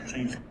go.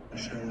 change the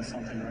show with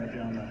something right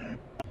down there?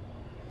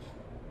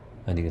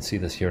 And you can see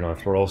this here now.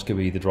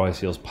 Fluoroscopy, the dry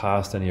seal's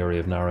past any area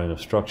of narrowing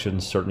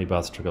obstruction, certainly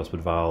past the tricuspid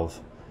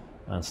valve,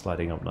 and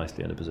sliding up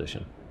nicely into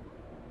position.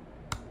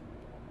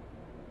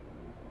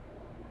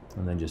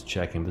 And then just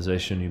checking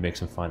position, you make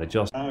some fine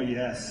adjustments. Oh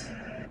yes.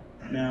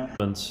 Now.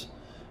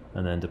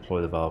 And then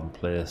deploy the valve in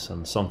place,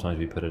 and sometimes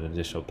we put an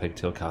additional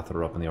pigtail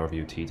catheter up in the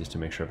RVOT just to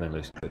make sure everything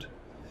looks good.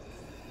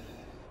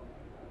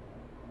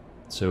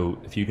 So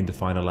if you can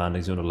define a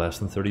landing zone of less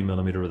than 30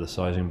 millimeter with a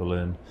sizing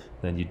balloon,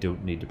 then you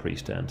don't need to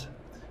pre-stent.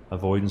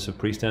 Avoidance of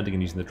pre-stenting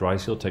and using the dry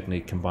seal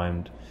technique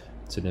combined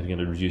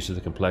significantly reduces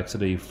the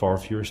complexity, far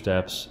fewer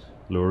steps,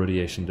 lower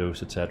radiation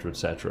dose, etc.,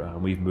 etc.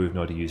 And we've moved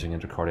now to using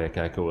intracardiac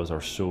echo as our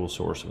sole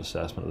source of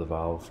assessment of the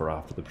valve for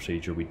after the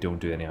procedure. We don't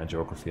do any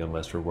angiography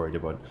unless we're worried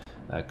about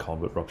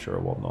conduit rupture or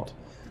whatnot.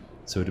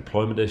 So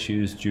deployment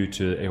issues due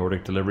to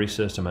aortic delivery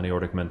system and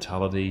aortic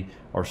mentality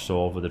are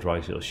solved with the dry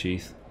seal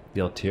sheath.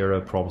 The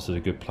Altera promises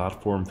a good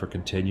platform for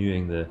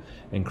continuing the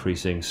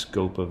increasing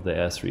scope of the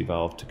S3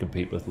 valve to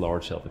compete with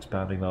large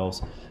self-expanding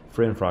valves.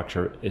 Frame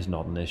fracture is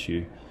not an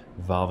issue.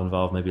 Valve and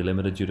valve may be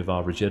limited due to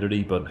valve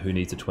rigidity, but who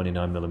needs a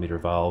 29 millimeter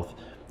valve?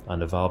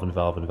 And a valve and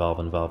valve and valve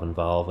and valve and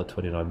valve at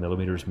 29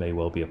 millimeters may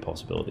well be a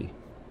possibility.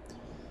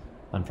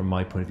 And from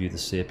my point of view, the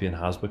Sapien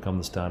has become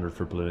the standard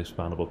for balloon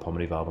expandable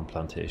pulmonary valve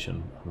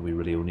implantation. And we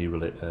really only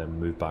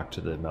move back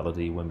to the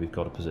Melody when we've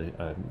got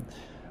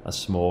a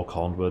small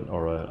conduit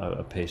or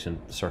a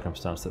patient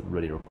circumstance that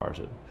really requires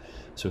it.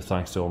 So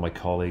thanks to all my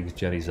colleagues,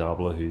 Jenny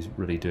Zabla, who's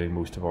really doing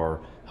most of our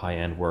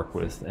high-end work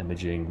with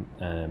imaging,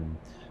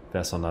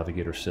 vessel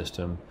navigator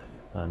system,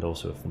 and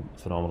also a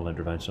phenomenal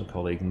interventional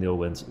colleague, Neil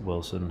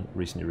Wilson,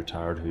 recently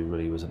retired, who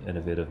really was an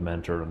innovative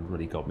mentor and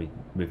really got me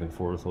moving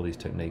forward with all these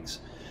techniques.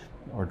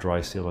 Our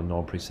dry seal and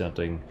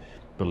non-presenting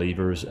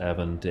believers,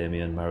 Evan,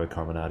 Damien, Mario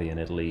Carminati in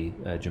Italy,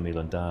 Jamil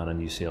and Dan in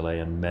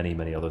UCLA, and many,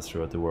 many others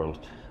throughout the world.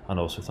 And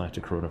also thanks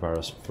to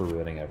coronavirus for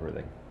ruining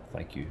everything.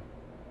 Thank you.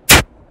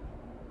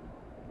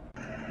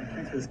 I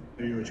think this is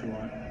what you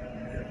want.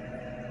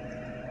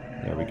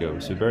 There we go.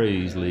 So very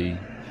easily,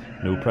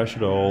 no pressure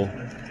at all,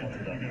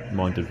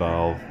 mounted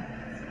valve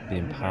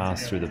being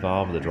passed through the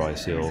valve of the dry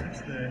seal.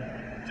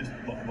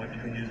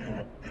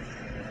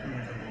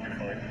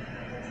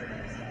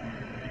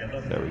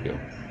 There we go.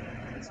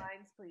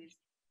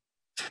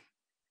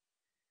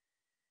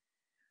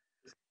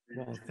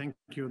 Well, thank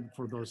you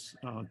for those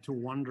two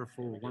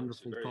wonderful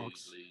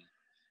talks.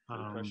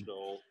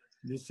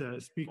 These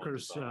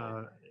speakers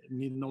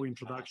need no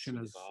introduction,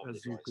 as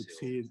you could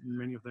see.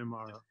 Many of them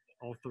are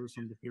authors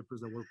on the papers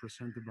that were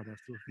presented, but I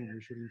still think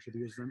we should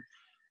introduce them.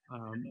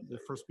 The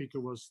first speaker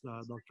was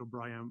Dr.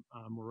 Brian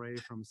Murray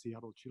from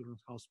Seattle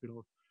Children's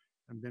Hospital,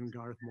 and then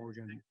Gareth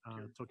Morgan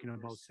talking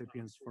about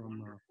Sapiens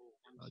from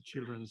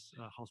Children's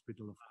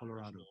Hospital of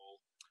Colorado.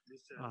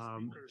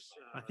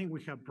 I think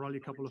we have probably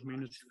a couple of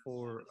minutes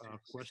for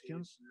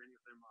questions.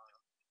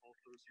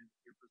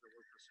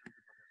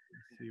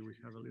 Let's see, we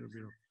have a little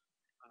bit of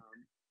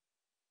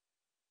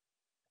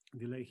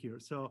delay here.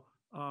 So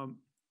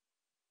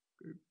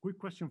quick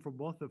question for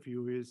both of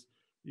you is,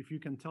 if you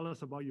can tell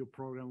us about your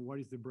program, what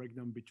is the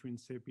breakdown between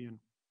Sapien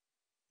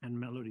and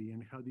Melody,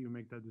 and how do you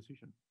make that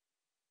decision?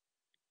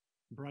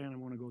 Brian, I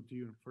want to go to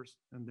you first,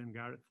 and then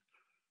Gareth.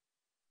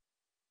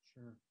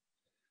 Sure.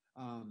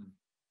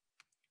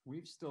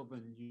 We've still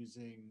been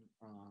using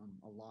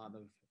a lot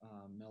of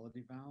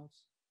Melody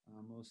valves.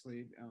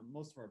 Mostly,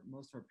 most of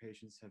our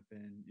patients have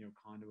been,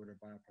 conduit or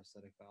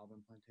bioprosthetic valve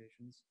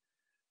implantations,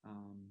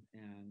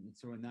 and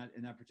so in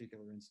that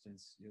particular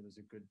instance, there's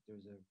a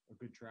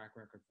good track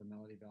record for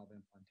Melody valve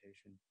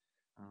implantation.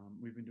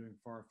 We've been doing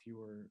far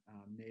fewer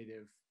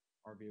native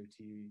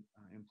RVOT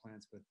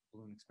implants with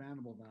balloon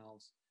expandable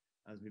valves,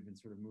 as we've been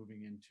sort of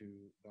moving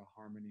into the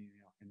Harmony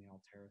in the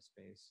Altera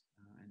space,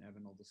 and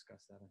Evan will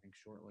discuss that, I think,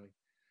 shortly.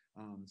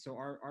 So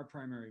our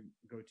primary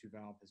go-to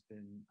valve has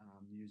been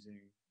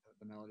using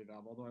the Melody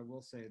valve, although I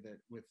will say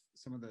that with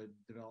some of the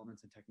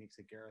developments and techniques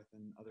that Gareth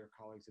and other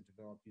colleagues have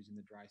developed using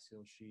the dry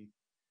seal sheath,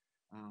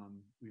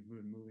 we've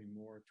been moving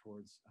more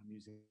towards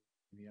using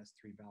the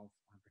S3 valve,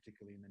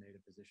 particularly in the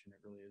native position. It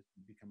really has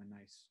become a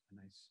nice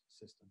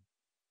system.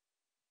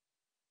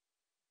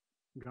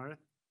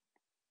 Gareth?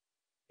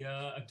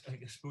 Yeah, I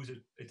suppose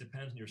it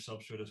depends on your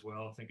substrate as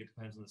well. I think it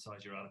depends on the size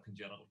of your adult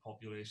congenital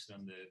population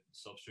and the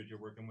substrate you're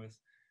working with.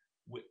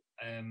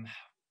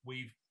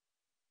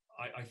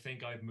 I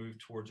think I've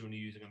moved towards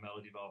only using a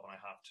melody valve when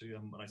I have to.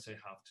 And when I say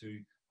have to,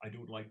 I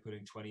don't like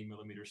putting 20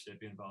 millimeter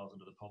sapien valves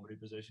into the pulmonary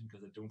position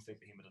because I don't think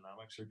the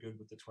hemodynamics are good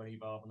with the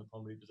 20 valve in the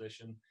pulmonary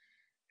position.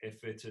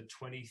 If it's a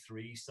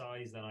 23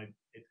 size, then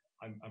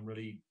I'm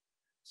really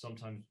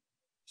sometimes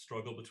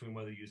struggle between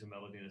whether to use a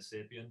melody and a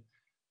sapien.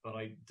 But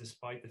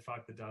despite the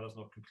fact that data is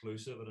not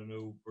conclusive, and I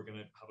know we're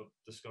going to have a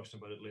discussion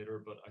about it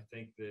later, but I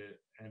think the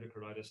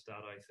endocarditis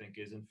data, I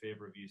think, is in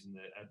favor of using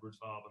the Edwards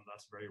valve, and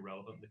that's very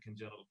relevant in the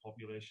congenital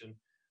population.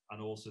 And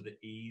also the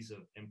ease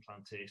of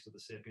implantation of the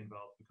sapien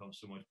valve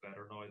becomes so much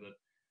better now that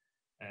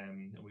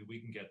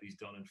we can get these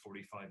done in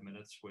 45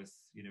 minutes with,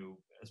 you know,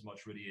 as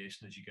much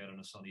radiation as you get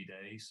on a sunny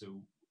day.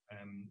 So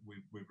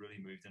we've really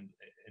moved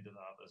into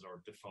that as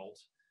our default,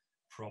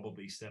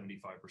 probably 75%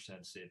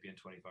 sapien,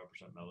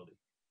 25% melody.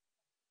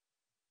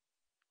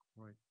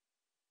 Right.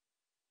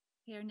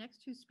 Okay, our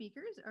next two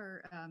speakers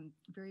are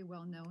very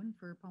well known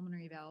for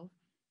pulmonary valve.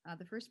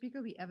 The first speaker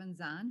will be Evan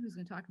Zahn, who's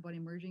going to talk about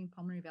emerging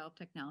pulmonary valve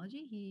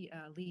technology. He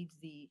leads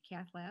the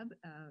cath lab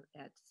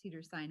at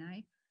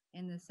Cedars-Sinai.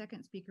 And the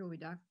second speaker will be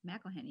Dr.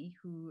 McElhenney,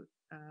 who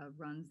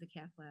runs the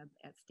cath lab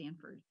at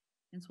Stanford.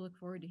 And so look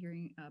forward to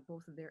hearing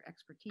both of their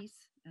expertise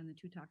and the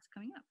two talks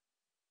coming up.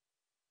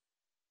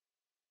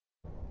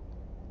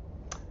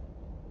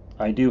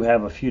 I do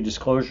have a few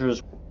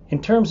disclosures.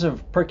 In terms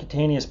of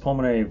percutaneous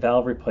pulmonary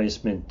valve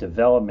replacement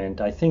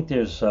development, I think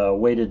there's a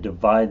way to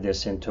divide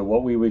this into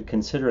what we would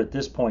consider at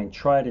this point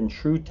tried and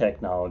true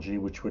technology,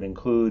 which would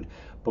include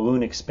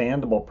balloon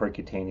expandable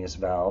percutaneous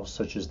valves,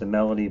 such as the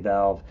Melody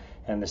valve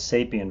and the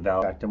Sapien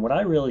valve. And what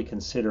I really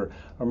consider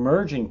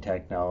emerging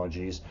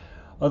technologies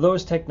are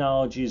those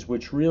technologies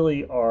which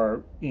really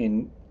are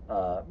in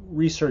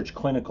research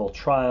clinical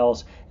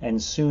trials and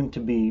soon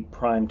to be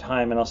prime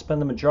time. And I'll spend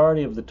the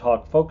majority of the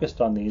talk focused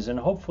on these, and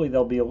hopefully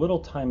there'll be a little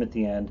time at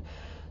the end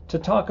to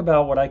talk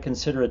about what I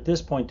consider at this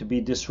point to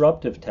be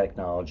disruptive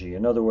technology.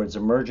 In other words,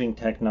 emerging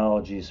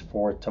technologies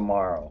for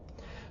tomorrow.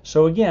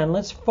 So again,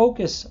 let's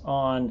focus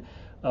on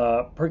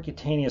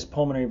percutaneous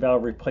pulmonary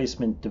valve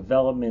replacement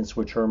developments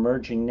which are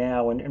emerging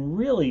now. And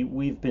really,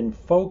 we've been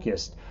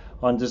focused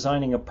on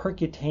designing a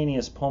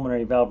percutaneous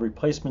pulmonary valve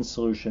replacement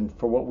solution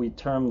for what we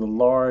term the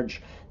large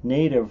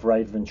native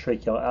right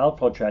ventricular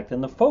outflow tract.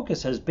 And the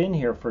focus has been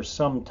here for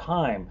some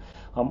time.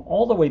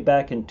 All the way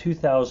back in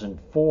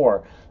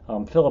 2004,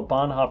 Philip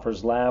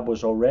Bonhoeffer's lab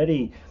was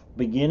already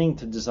beginning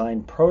to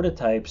design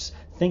prototypes,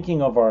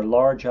 thinking of our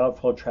large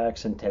outflow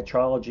tracts in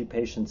tetralogy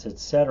patients,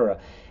 etc.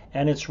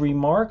 And it's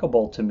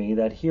remarkable to me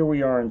that here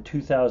we are in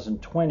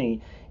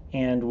 2020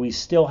 and we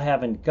still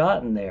haven't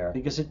gotten there,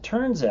 because it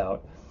turns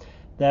out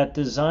that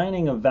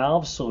designing a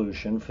valve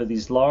solution for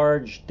these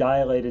large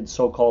dilated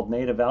so-called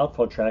native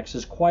outflow tracts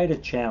is quite a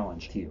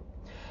challenge to you.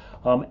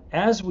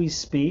 As we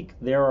speak,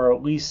 there are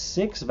at least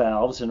 6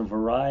 valves in a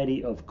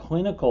variety of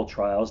clinical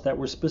trials that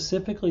were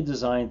specifically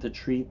designed to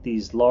treat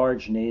these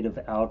large native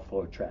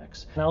outflow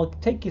tracts. And I'll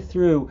take you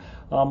through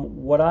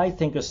what I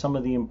think are some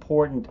of the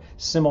important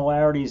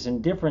similarities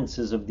and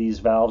differences of these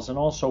valves, and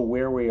also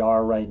where we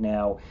are right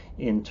now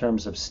in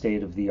terms of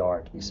state of the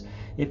art.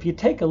 If you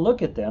take a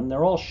look at them,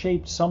 they're all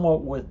shaped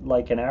somewhat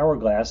like an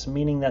hourglass,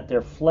 meaning that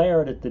they're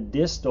flared at the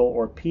distal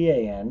or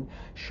PAN,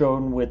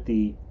 shown with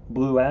the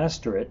blue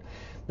asterisk.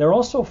 They're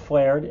also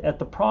flared at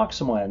the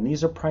proximal end.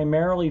 These are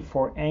primarily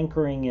for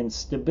anchoring and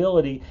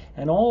stability,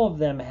 and all of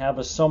them have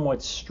a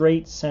somewhat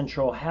straight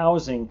central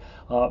housing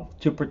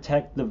to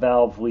protect the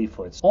valve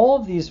leaflets. All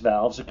of these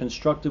valves are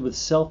constructed with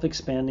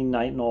self-expanding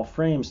nitinol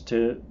frames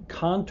to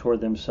contour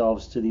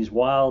themselves to these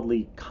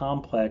wildly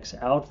complex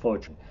outflow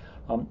tracts.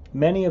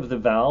 Many of the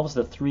valves,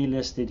 the 3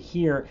 listed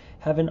here,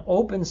 have an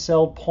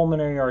open-celled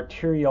pulmonary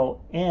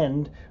arterial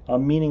end,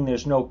 meaning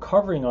there's no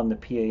covering on the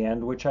PA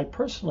end, which I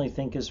personally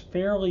think is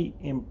fairly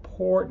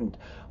important.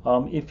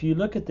 If you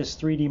look at this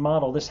 3D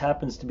model, this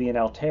happens to be an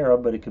Altera,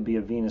 but it could be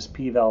a venous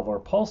P valve or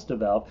pulsed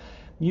valve.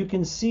 You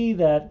can see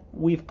that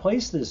we've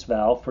placed this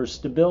valve for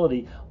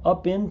stability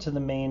up into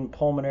the main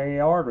pulmonary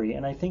artery,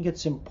 and I think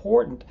it's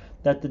important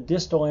that the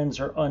distal ends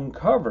are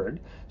uncovered.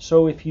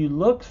 So if you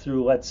look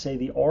through, let's say,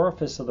 the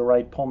orifice of the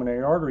right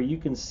pulmonary artery, you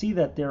can see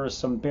that there are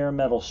some bare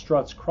metal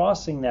struts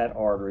crossing that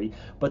artery,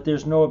 but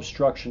there's no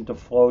obstruction to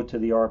flow to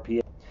the RPA.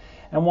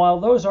 And while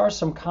those are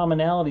some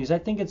commonalities, I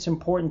think it's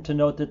important to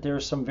note that there are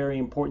some very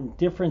important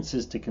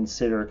differences to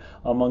consider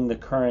among the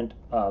current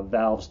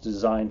valves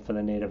designed for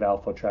the native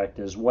outflow tract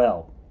as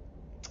well.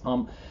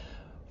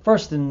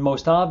 First and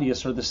most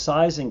obvious are the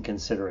sizing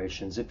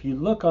considerations. If you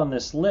look on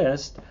this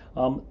list,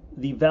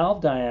 the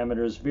valve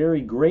diameters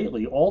vary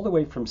greatly, all the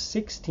way from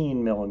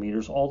 16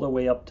 millimeters all the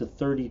way up to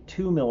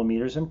 32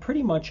 millimeters, and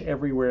pretty much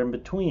everywhere in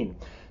between.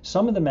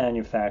 Some of the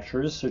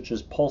manufacturers, such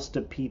as Pulsed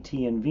PT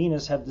and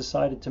Venus, have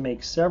decided to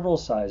make several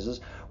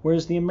sizes,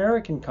 whereas the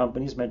American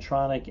companies,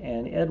 Medtronic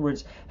and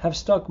Edwards, have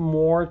stuck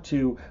more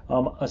to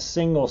a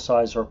single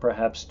size or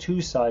perhaps two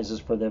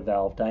sizes for their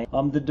valve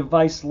diameter. The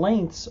device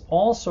lengths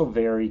also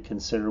vary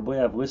considerably.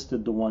 I've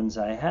listed the ones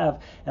I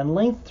have, and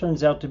length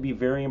turns out to be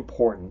very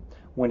important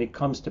when it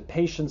comes to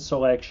patient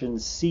selection,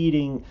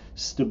 seating,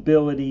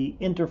 stability,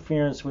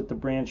 interference with the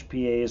branch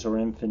PAs or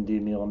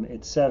infundibulum,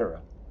 etc.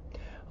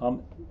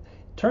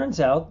 Turns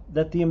out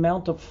that the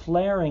amount of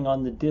flaring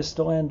on the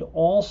distal end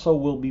also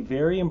will be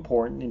very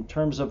important in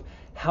terms of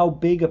how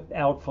big an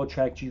outflow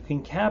tract you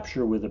can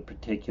capture with a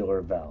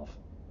particular valve.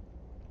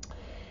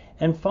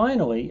 And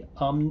finally,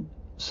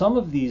 some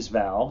of these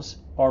valves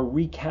are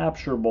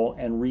recapturable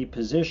and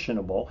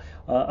repositionable,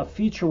 a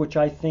feature which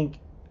I think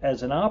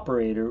as an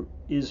operator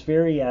is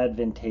very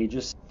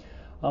advantageous.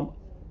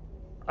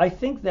 I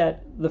think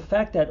that the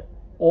fact that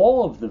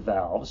all of the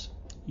valves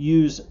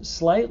use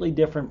slightly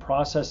different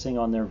processing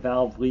on their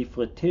valve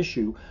leaflet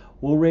tissue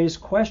will raise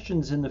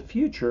questions in the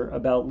future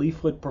about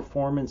leaflet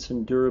performance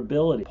and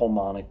durability,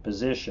 pulmonic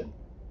position.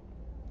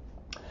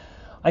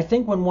 I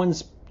think when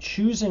one's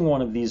choosing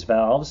one of these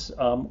valves,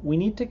 we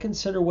need to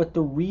consider what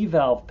the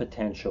revalve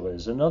potential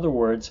is. In other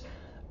words,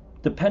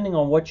 depending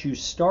on what you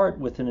start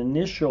with, an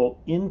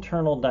initial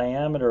internal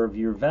diameter of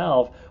your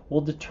valve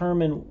will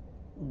determine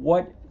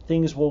what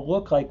things will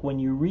look like when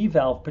you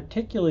revalve,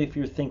 particularly if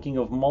you're thinking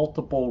of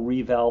multiple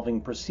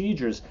revalving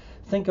procedures.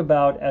 Think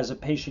about, as a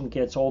patient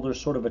gets older,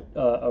 sort of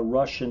a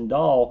Russian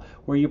doll,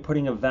 where you're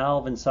putting a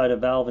valve inside a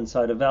valve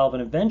inside a valve,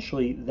 and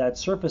eventually that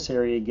surface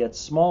area gets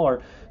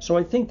smaller. So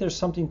I think there's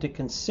something to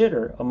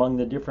consider among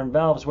the different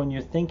valves when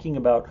you're thinking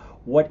about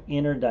what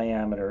inner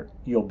diameter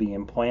you'll be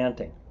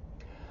implanting.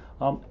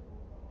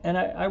 And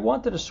I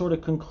wanted to sort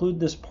of conclude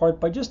this part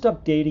by just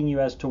updating you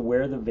as to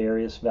where the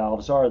various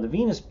valves are. The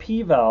venous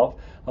P valve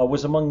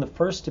was among the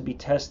first to be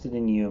tested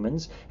in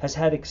humans, has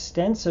had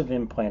extensive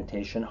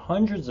implantation,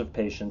 hundreds of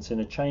patients in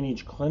a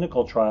Chinese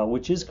clinical trial,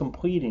 which is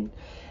completing,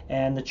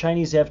 and the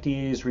Chinese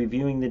FDA is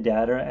reviewing the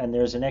data, and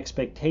there's an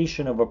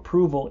expectation of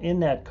approval in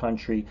that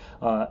country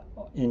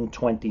in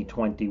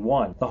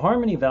 2021. The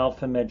Harmony valve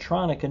from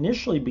Medtronic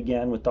initially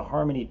began with the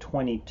Harmony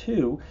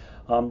 22.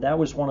 That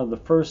was one of the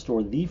first,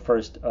 or the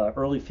first,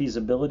 early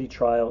feasibility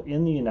trial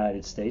in the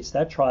United States.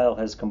 That trial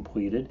has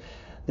completed.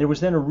 There was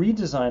then a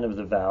redesign of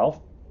the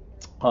valve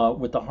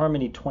with the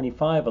Harmony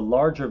 25, a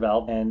larger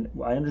valve, and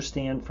I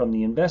understand from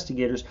the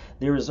investigators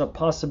there is a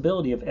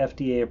possibility of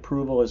FDA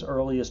approval as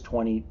early as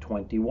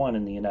 2021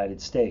 in the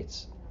United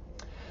States.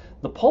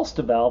 The Pulsed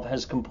valve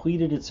has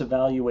completed its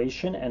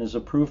evaluation and is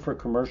approved for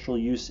commercial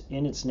use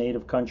in its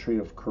native country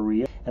of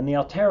Korea. And the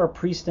Altera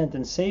Prestent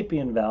and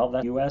Sapien valve,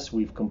 in the US,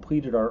 we've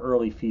completed our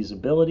early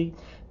feasibility.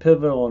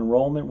 Pivotal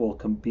enrollment will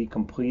be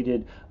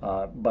completed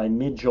by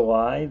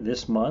mid-July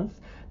this month,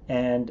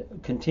 and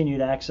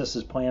continued access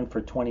is planned for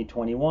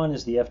 2021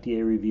 as the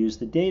FDA reviews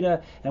the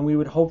data, and we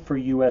would hope for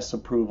US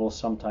approval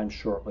sometime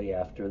shortly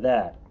after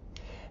that.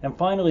 And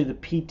finally, the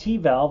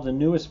PT valve, the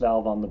newest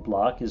valve on the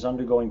block, is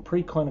undergoing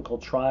preclinical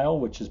trial,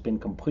 which has been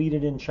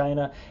completed in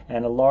China,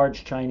 and a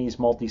large Chinese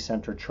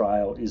multi-center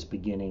trial is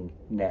beginning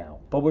now.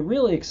 But what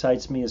really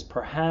excites me is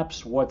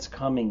perhaps what's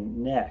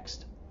coming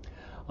next.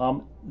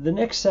 The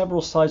next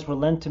several slides were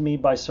lent to me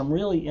by some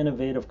really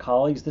innovative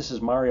colleagues. This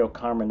is Mario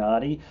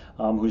Carminati,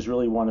 who's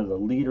really one of the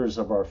leaders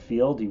of our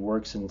field. He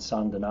works in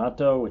San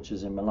Donato, which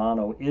is in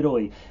Milano,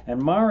 Italy.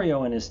 And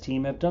Mario and his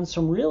team have done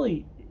some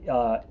really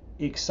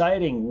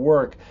exciting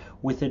work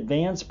with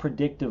advanced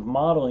predictive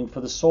modeling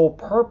for the sole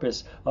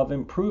purpose of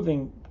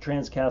improving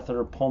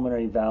transcatheter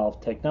pulmonary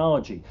valve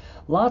technology.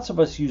 Lots of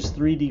us use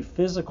 3D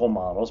physical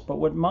models, but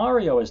what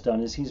Mario has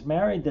done is he's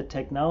married the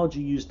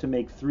technology used to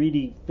make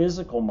 3D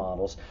physical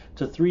models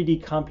to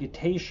 3D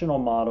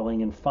computational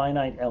modeling and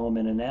finite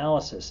element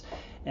analysis,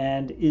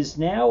 and is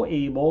now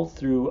able,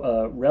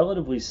 through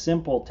relatively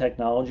simple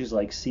technologies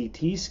like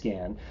CT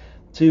scan,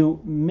 to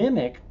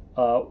mimic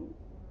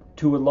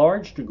to a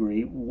large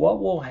degree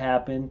what will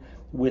happen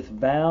with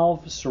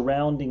valve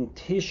surrounding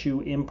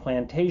tissue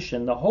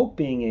implantation, the hope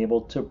being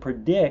able to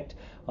predict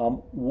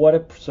what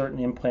a certain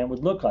implant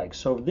would look like.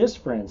 So this,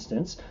 for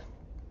instance,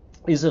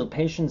 is a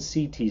patient's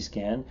CT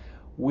scan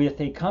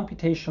with a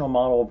computational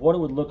model of what it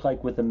would look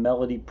like with a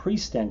Melody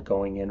pre-stent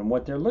going in. And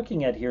what they're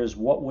looking at here is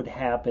what would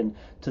happen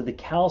to the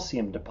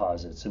calcium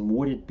deposits and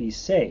would it be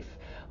safe.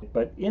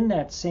 But in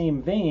that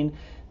same vein,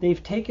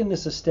 they've taken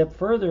this a step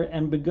further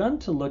and begun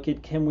to look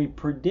at, can we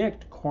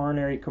predict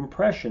coronary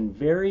compression,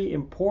 very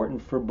important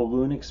for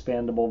balloon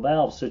expandable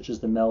valves such as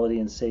the Melody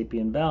and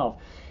Sapien valve.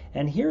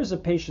 And here's a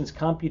patient's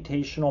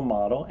computational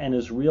model and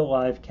his real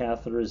live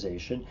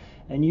catheterization.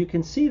 And you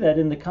can see that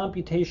in the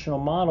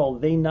computational model,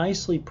 they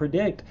nicely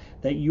predict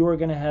that you are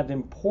going to have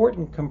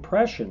important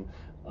compression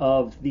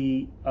of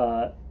the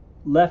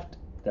left.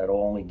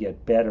 That'll only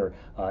get better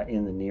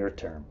in the near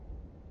term.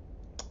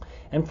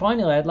 And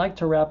finally, I'd like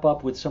to wrap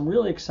up with some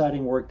really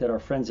exciting work that our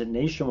friends at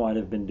Nationwide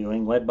have been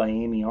doing, led by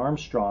Amy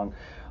Armstrong.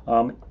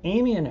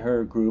 Amy and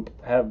her group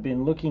have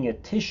been looking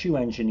at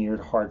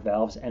tissue-engineered heart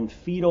valves and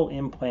fetal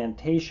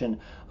implantation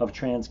of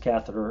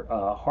transcatheter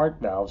heart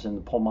valves in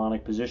the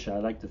pulmonic position.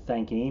 I'd like to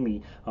thank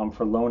Amy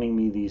for loaning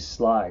me these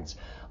slides.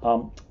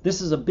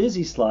 This is a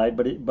busy slide,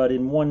 but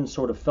in one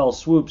sort of fell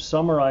swoop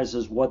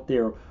summarizes what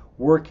their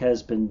work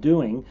has been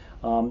doing.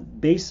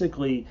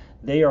 Basically,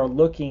 they are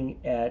looking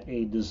at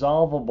a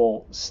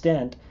dissolvable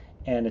stent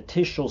and a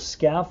tissue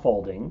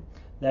scaffolding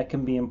that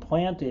can be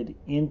implanted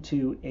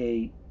into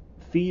a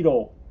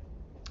fetal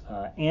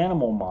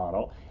animal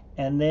model,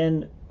 and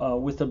then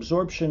with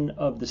absorption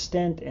of the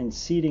stent and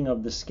seating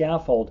of the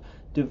scaffold,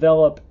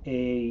 develop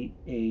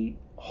a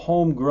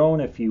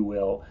homegrown, if you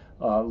will,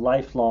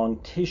 lifelong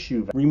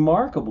tissue.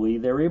 Remarkably,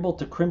 they're able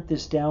to crimp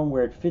this down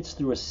where it fits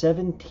through a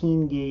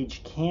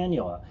 17-gauge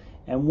cannula.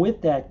 And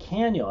with that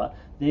cannula,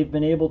 they've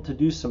been able to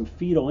do some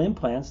fetal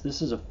implants.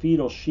 This is a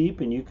fetal sheep,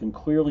 and you can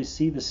clearly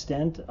see the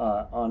stent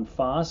on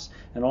FOSS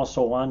and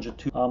also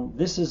longitude.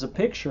 This is a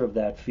picture of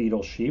that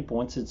fetal sheep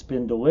once it's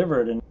been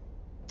delivered. And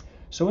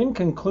so in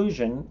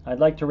conclusion, I'd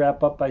like to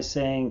wrap up by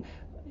saying,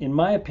 in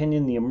my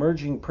opinion, the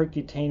emerging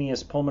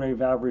percutaneous pulmonary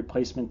valve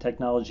replacement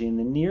technology in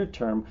the near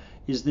term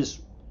is this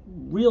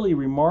really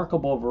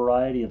remarkable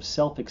variety of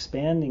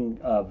self-expanding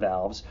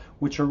valves,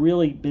 which are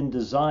really been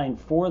designed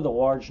for the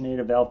large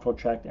native valve flow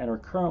tract and are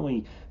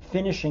currently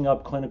finishing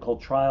up clinical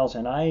trials.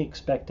 And I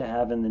expect to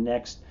have in the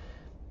next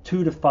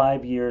 2 to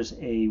 5 years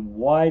a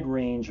wide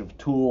range of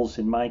tools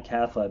in my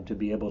cath lab to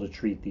be able to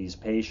treat these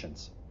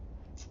patients.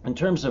 In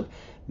terms of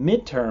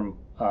midterm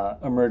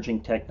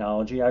emerging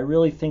technology, I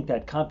really think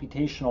that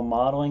computational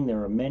modeling,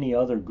 there are many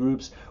other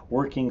groups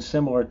working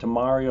similar to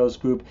Mario's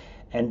group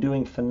and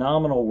doing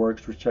phenomenal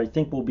works, which I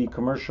think will be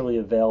commercially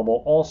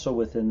available also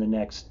within the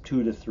next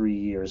 2 to 3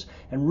 years,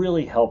 and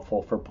really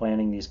helpful for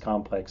planning these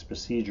complex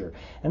procedures.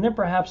 And then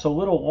perhaps a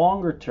little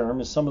longer term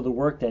is some of the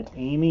work that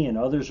Amy and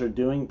others are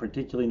doing.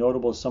 Particularly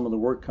notable is some of the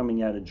work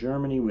coming out of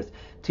Germany with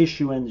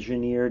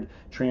tissue-engineered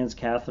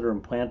transcatheter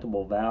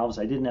implantable valves.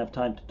 I didn't have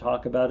time to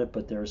talk about it,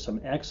 but there are some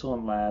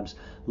excellent labs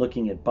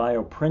looking at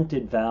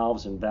bioprinted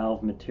valves and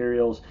valve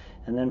materials.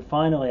 And then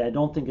finally, I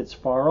don't think it's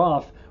far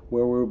off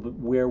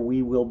where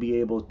we will be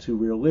able to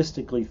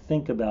realistically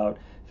think about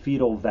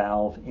fetal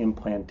valve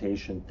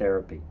implantation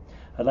therapy.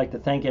 I'd like to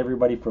thank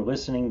everybody for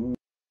listening.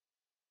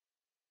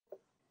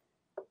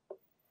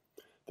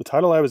 The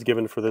title I was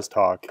given for this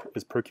talk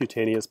is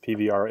Percutaneous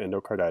PVR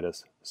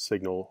Endocarditis,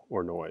 Signal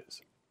or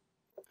Noise.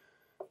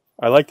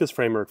 I like this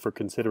framework for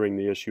considering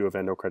the issue of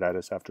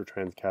endocarditis after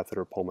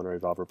transcatheter pulmonary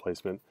valve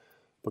replacement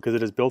because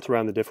it is built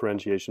around the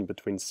differentiation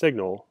between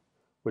signal,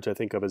 which I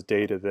think of as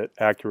data that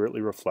accurately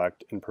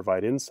reflect and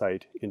provide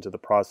insight into the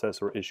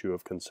process or issue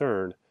of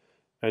concern,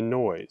 and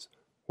noise,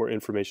 or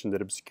information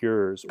that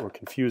obscures or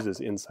confuses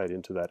insight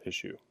into that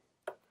issue.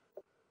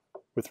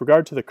 With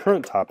regard to the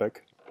current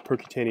topic,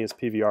 percutaneous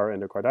PVR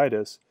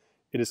endocarditis,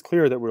 it is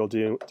clear that we're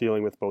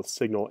dealing with both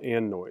signal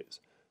and noise,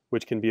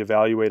 which can be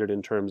evaluated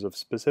in terms of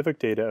specific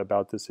data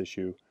about this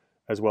issue,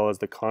 as well as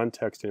the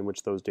context in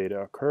which those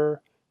data occur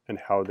and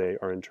how they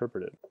are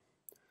interpreted.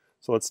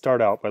 So let's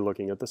start out by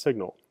looking at the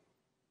signal.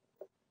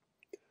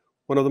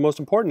 One of the most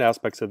important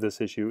aspects of this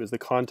issue is the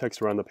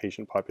context around the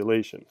patient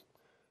population.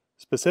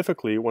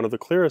 Specifically, one of the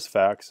clearest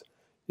facts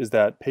is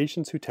that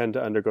patients who tend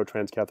to undergo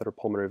transcatheter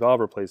pulmonary valve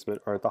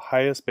replacement are at the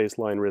highest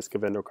baseline risk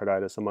of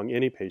endocarditis among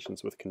any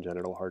patients with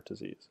congenital heart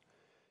disease.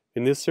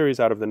 In this series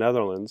out of the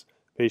Netherlands,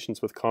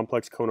 patients with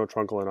complex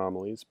conotruncal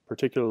anomalies,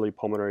 particularly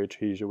pulmonary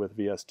atresia with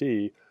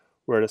VSD,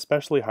 were at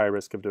especially high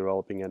risk of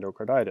developing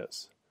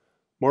endocarditis.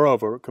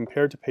 Moreover,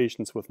 compared to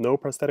patients with no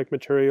prosthetic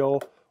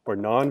material or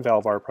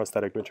non-valvar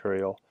prosthetic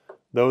material,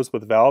 those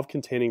with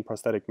valve-containing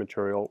prosthetic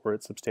material were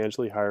at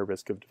substantially higher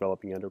risk of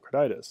developing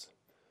endocarditis.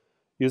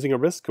 Using a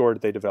risk score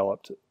they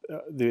developed,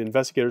 the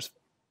investigators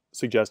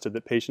suggested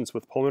that patients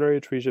with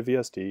pulmonary atresia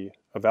VSD,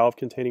 a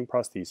valve-containing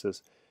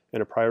prosthesis,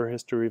 and a prior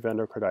history of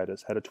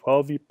endocarditis had a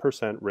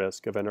 12%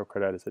 risk of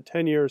endocarditis at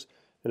 10 years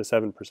and a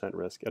 7%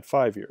 risk at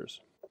 5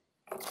 years.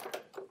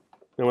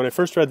 Now, when I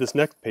first read this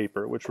next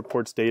paper, which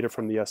reports data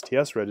from the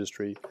STS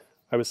registry,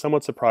 I was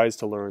somewhat surprised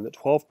to learn that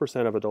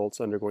 12% of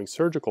adults undergoing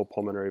surgical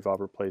pulmonary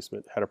valve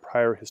replacement had a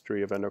prior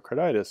history of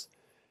endocarditis,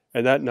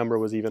 and that number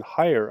was even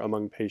higher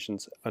among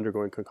patients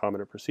undergoing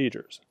concomitant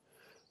procedures.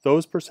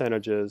 Those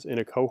percentages in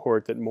a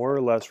cohort that more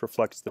or less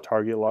reflects the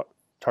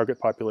target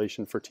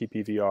population for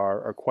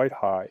TPVR are quite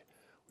high,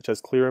 which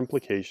has clear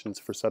implications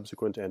for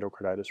subsequent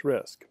endocarditis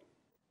risk.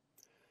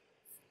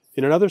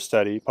 In another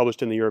study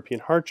published in the European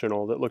Heart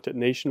Journal that looked at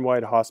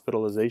nationwide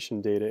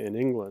hospitalization data in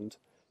England,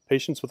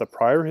 patients with a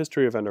prior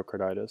history of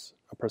endocarditis,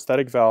 a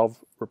prosthetic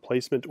valve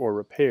replacement or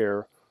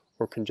repair,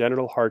 or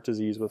congenital heart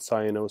disease with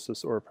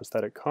cyanosis or a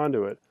prosthetic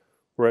conduit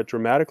were at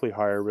dramatically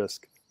higher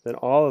risk than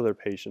all other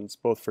patients,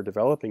 both for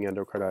developing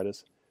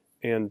endocarditis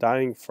and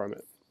dying from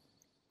it.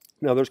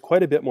 Now, there's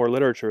quite a bit more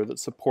literature that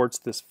supports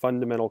this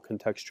fundamental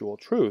contextual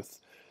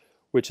truth,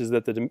 which is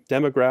that the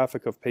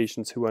demographic of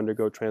patients who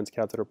undergo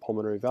transcatheter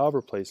pulmonary valve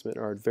replacement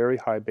are at very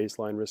high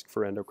baseline risk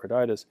for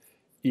endocarditis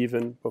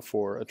even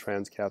before a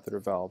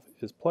transcatheter valve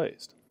is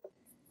placed.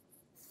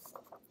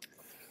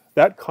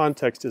 That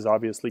context is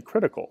obviously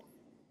critical.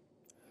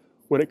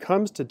 When it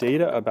comes to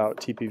data about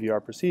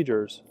TPVR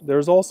procedures, there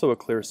is also a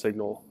clear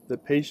signal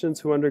that patients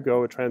who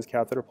undergo a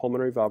transcatheter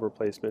pulmonary valve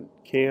replacement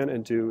can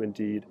and do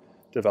indeed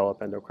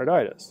develop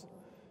endocarditis.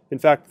 In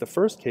fact, the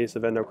first case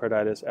of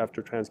endocarditis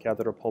after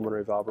transcatheter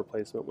pulmonary valve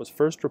replacement was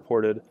first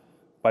reported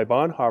by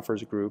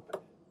Bonhoeffer's group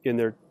in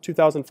their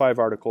 2005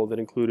 article that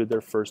included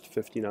their first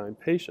 59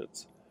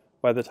 patients.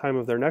 By the time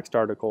of their next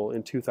article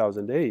in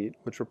 2008,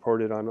 which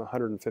reported on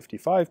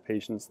 155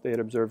 patients, they had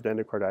observed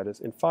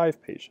endocarditis in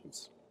 5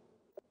 patients.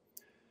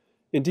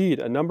 Indeed,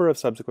 a number of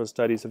subsequent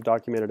studies have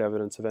documented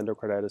evidence of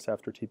endocarditis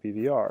after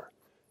TPVR.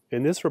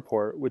 In this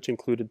report, which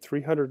included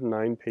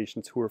 309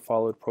 patients who were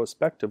followed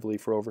prospectively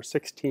for over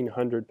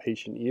 1,600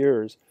 patient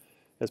years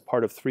as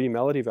part of 3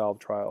 Melody valve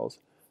trials,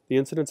 the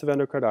incidence of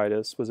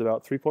endocarditis was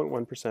about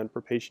 3.1%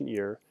 per patient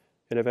year,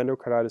 and of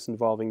endocarditis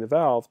involving the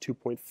valve,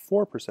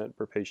 2.4%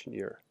 per patient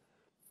year.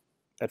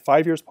 At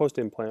 5 years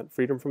post-implant,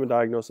 freedom from a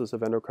diagnosis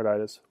of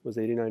endocarditis was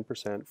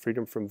 89%,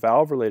 freedom from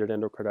valve-related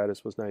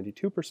endocarditis was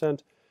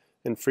 92%,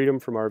 and freedom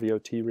from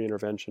RVOT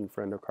reintervention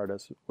for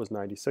endocarditis was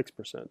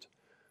 96%.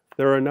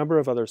 There are a number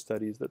of other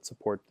studies that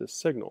support this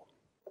signal.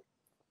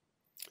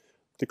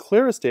 The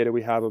clearest data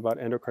we have about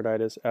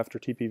endocarditis after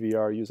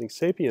TPVR using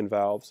SAPIEN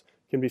valves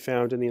can be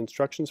found in the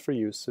instructions for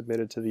use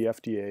submitted to the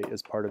FDA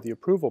as part of the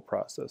approval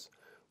process,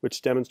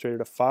 which demonstrated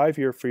a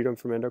 5-year freedom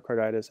from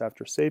endocarditis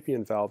after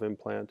SAPIEN valve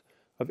implant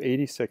of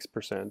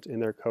 86% in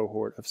their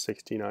cohort of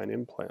 69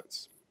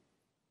 implants.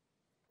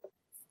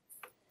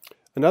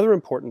 Another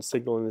important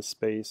signal in this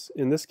space,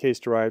 in this case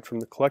derived from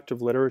the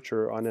collective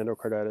literature on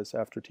endocarditis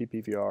after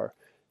TPVR,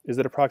 is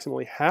that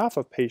approximately half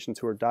of patients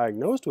who are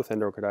diagnosed with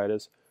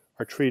endocarditis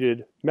are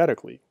treated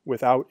medically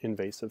without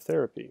invasive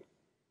therapy.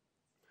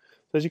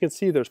 So as you can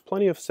see, there's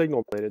plenty of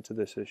signal related to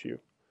this issue,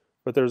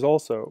 but there's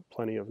also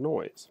plenty of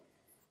noise.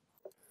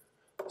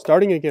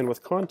 Starting again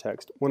with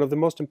context, one of the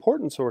most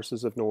important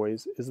sources of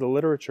noise is the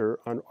literature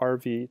on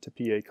RV to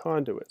PA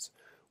conduits,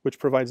 which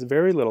provides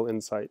very little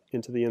insight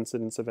into the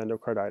incidence of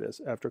endocarditis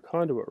after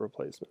conduit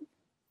replacement.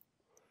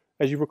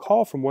 As you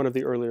recall from one of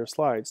the earlier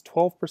slides,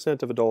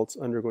 12% of adults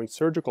undergoing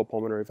surgical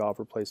pulmonary valve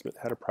replacement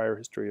had a prior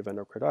history of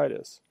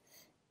endocarditis.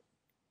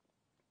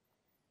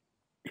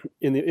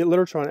 In the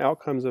literature on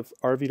outcomes of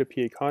RV to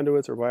PA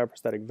conduits or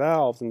bioprosthetic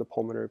valves in the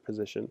pulmonary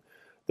position,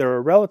 there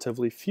are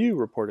relatively few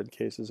reported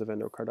cases of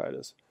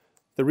endocarditis.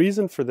 The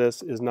reason for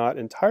this is not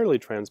entirely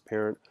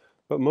transparent,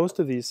 but most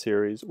of these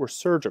series were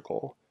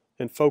surgical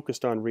and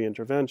focused on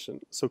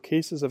reintervention, so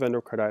cases of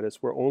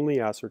endocarditis were only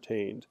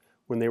ascertained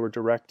when they were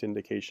direct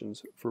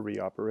indications for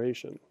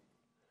reoperation.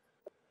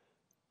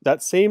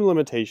 That same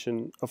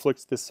limitation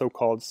afflicts this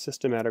so-called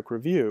systematic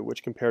review,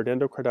 which compared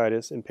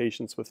endocarditis in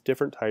patients with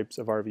different types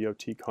of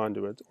RVOT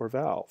conduit or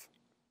valve.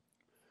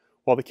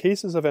 While the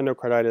cases of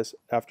endocarditis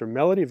after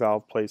Melody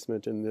valve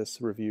placement in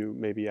this review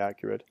may be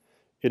accurate,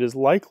 it is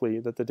likely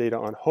that the data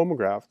on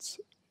homografts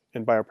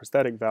and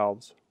bioprosthetic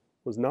valves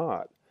was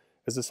not,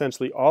 as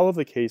essentially all of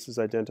the cases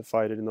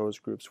identified in those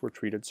groups were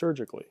treated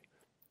surgically.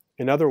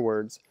 In other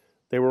words,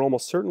 they were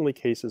almost certainly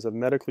cases of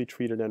medically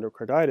treated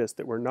endocarditis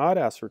that were not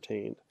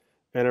ascertained,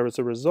 and as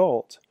a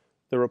result,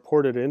 the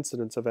reported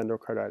incidence of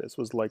endocarditis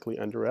was likely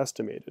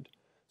underestimated,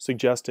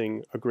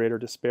 suggesting a greater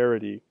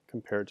disparity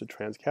compared to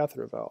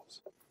transcatheter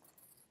valves.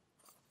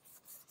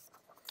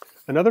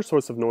 Another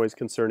source of noise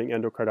concerning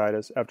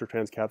endocarditis after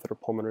transcatheter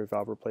pulmonary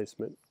valve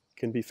replacement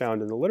can be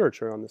found in the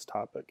literature on this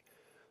topic.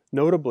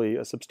 Notably,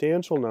 a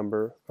substantial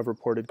number of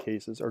reported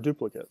cases are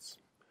duplicates.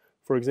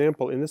 For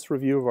example, in this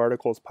review of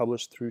articles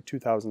published through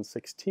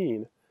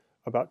 2016,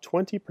 about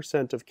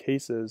 20% of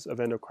cases of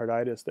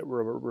endocarditis that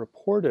were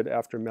reported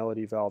after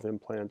Melody valve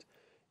implant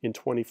in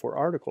 24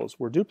 articles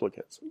were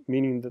duplicates,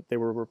 meaning that they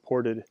were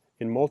reported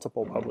in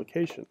multiple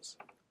publications.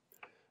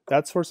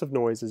 That source of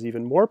noise is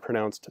even more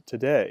pronounced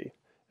today,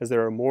 as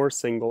there are more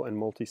single and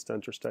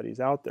multi-center studies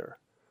out there.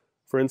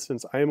 For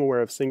instance, I am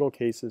aware of single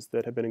cases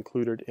that have been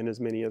included in as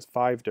many as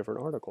 5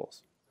 different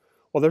articles.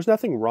 While there's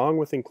nothing wrong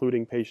with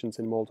including patients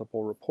in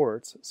multiple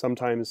reports,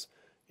 sometimes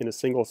in a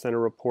single center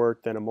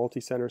report, then a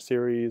multi-center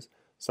series,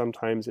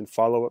 sometimes in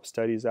follow-up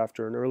studies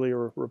after an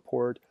earlier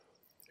report,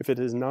 if it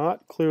is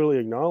not clearly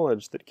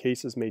acknowledged that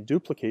cases may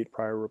duplicate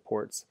prior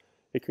reports,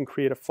 it can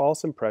create a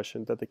false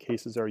impression that the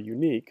cases are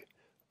unique,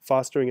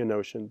 fostering a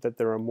notion that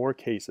there are more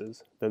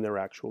cases than there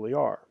actually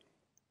are.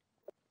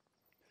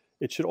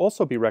 It should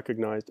also be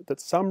recognized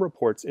that some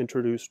reports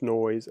introduce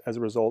noise as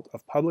a result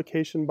of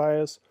publication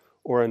bias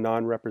or a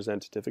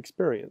non-representative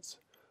experience.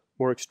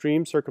 More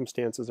extreme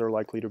circumstances are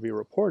likely to be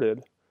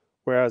reported,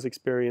 whereas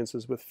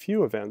experiences with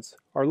few events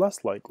are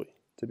less likely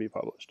to be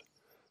published.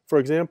 For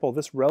example,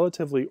 this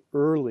relatively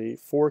early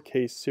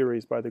 4-case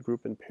series by the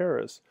group in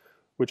Paris,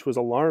 which was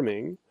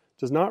alarming,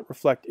 does not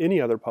reflect any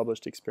other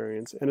published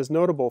experience and is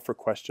notable for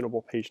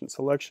questionable patient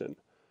selection.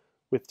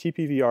 with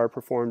TPVR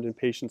performed in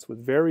patients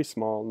with very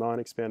small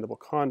non-expandable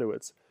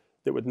conduits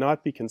that would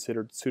not be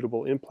considered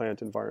suitable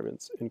implant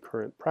environments in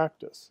current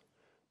practice.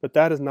 But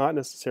that is not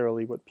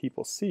necessarily what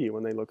people see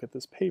when they look at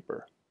this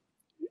paper.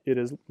 It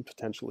is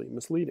potentially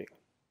misleading.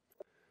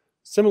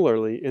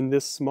 Similarly, in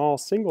this small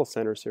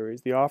single-center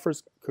series, the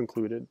authors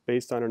concluded,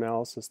 based on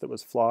analysis that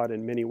was flawed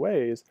in many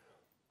ways,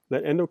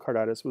 that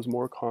endocarditis was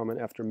more common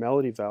after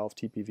Melody valve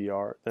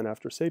TPVR than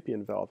after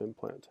sapien valve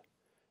implant.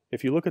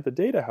 If you look at the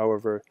data,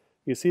 however,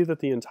 you see that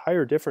the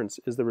entire difference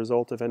is the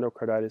result of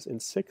endocarditis in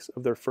 6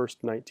 of their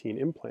first 19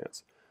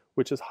 implants,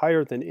 which is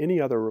higher than any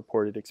other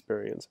reported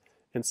experience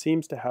and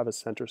seems to have a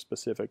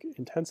center-specific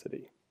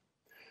intensity.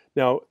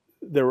 Now,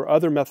 there were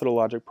other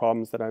methodologic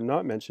problems that I'm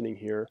not mentioning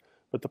here,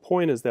 but the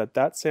point is that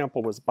that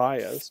sample was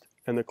biased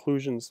and the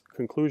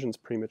conclusions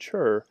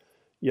premature,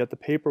 yet the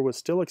paper was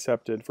still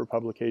accepted for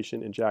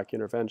publication in JACC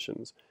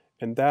Interventions,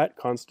 and that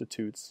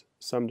constitutes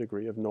some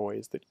degree of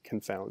noise that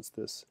confounds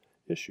this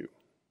issue.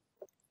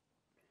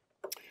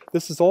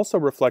 This is also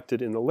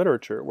reflected in the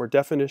literature, where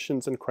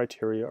definitions and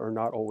criteria are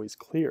not always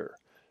clear.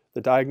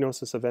 The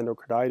diagnosis of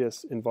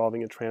endocarditis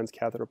involving a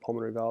transcatheter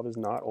pulmonary valve is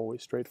not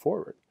always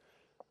straightforward.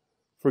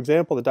 For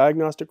example, the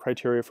diagnostic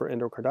criteria for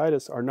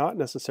endocarditis are not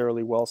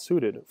necessarily well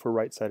suited for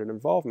right-sided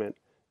involvement,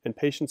 and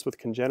patients with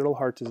congenital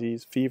heart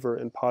disease, fever,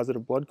 and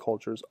positive blood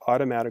cultures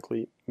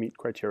automatically meet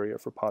criteria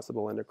for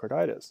possible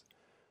endocarditis.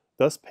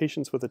 Thus,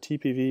 patients with a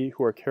TPV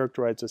who are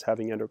characterized as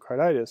having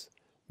endocarditis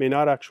may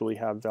not actually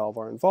have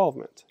valvular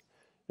involvement.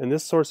 And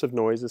this source of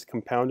noise is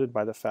compounded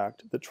by the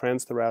fact that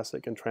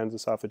transthoracic and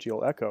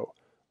transesophageal echo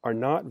are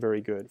not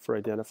very good for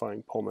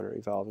identifying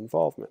pulmonary valve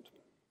involvement.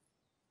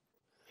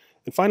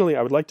 And finally,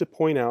 I would like to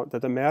point out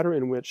that the manner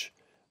in which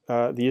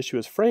the issue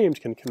is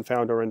framed can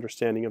confound our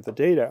understanding of the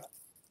data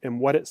and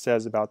what it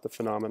says about the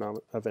phenomenon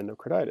of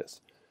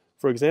endocarditis.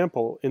 For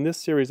example, in this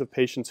series of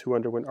patients who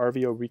underwent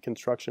RVO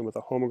reconstruction with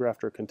a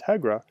homograft or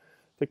Contegra,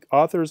 the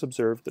authors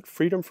observed that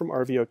freedom from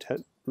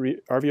RVOT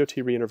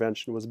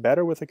reintervention was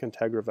better with a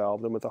Contegra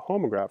valve than with a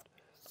homograft,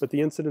 but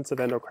the incidence of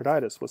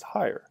endocarditis was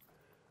higher.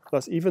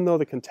 Thus, even though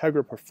the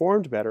Contegra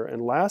performed better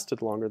and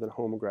lasted longer than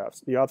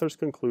homografts, the authors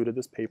concluded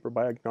this paper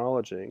by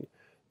acknowledging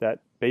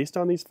that, based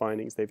on these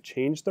findings, they've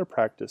changed their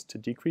practice to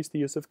decrease the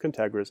use of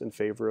Contegras in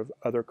favor of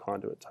other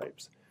conduit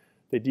types.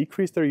 They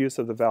decreased their use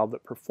of the valve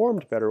that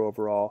performed better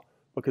overall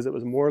because it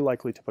was more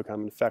likely to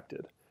become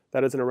infected.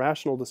 That is an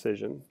irrational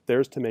decision,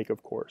 theirs to make,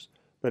 of course,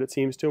 but it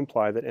seems to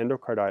imply that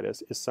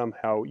endocarditis is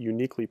somehow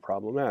uniquely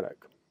problematic.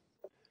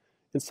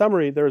 In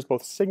summary, there is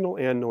both signal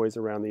and noise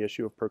around the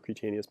issue of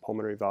percutaneous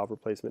pulmonary valve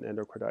replacement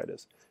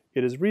endocarditis.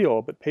 It is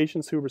real, but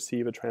patients who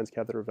receive a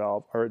transcatheter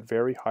valve are at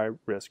very high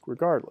risk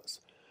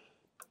regardless.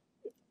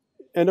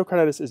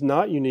 Endocarditis is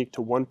not unique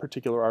to one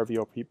particular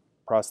RVO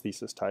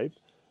prosthesis type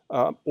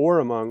or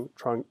among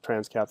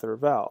transcatheter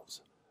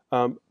valves,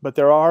 but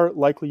there are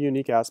likely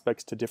unique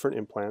aspects to different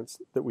implants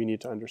that we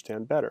need to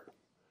understand better.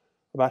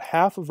 About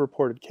half of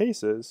reported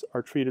cases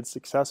are treated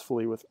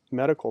successfully with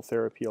medical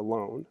therapy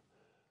alone,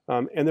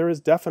 and there is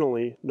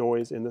definitely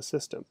noise in the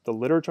system. The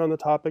literature on the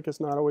topic is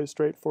not always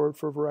straightforward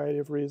for a variety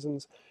of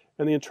reasons,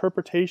 and the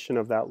interpretation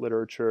of that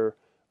literature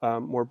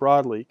more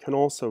broadly can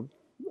also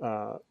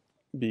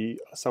be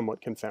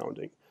somewhat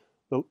confounding.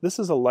 This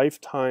is a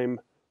lifetime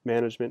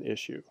management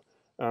issue,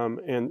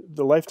 and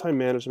the lifetime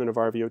management of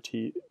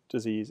RVOT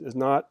disease is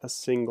not a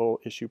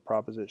single issue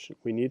proposition.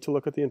 We need to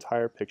look at the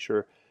entire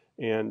picture,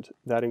 and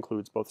that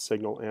includes both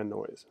signal and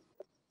noise.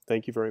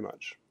 Thank you very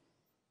much.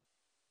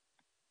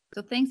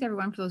 So thanks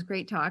everyone for those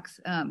great talks.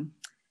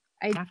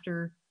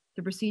 After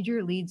the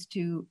procedure leads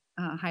to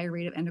a higher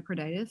rate of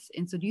endocarditis.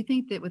 And so do you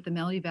think that with the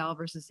Melody valve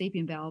versus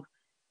sapien valve,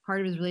 part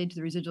of it is related to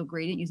the residual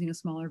gradient using a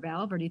smaller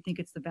valve, or do you think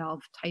it's the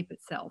valve type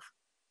itself?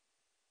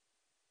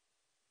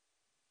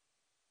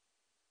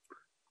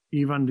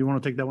 Ivan, do you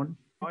want to take that one?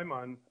 I'm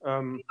on.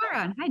 You are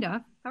on. Hi,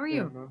 Duff. How are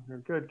you? Yeah,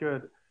 good,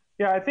 good.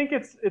 Yeah, I think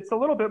it's a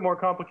little bit more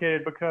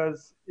complicated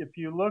because if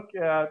you look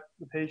at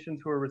the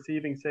patients who are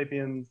receiving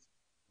sapiens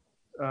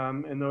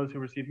and those who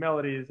receive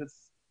melodies,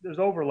 there's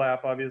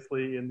overlap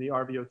obviously in the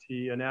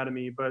RVOT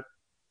anatomy, but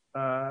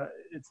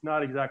it's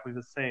not exactly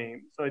the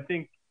same. So I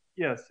think,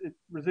 yes,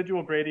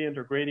 residual gradient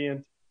or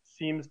gradient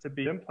seems to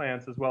be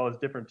implants as well as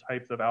different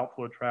types of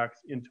outflow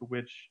tracts into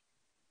which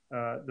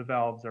the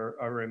valves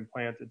are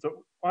implanted.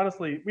 So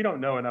honestly, we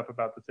don't know enough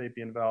about the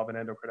sapien valve and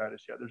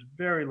endocarditis yet. There's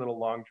very little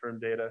long-term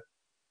data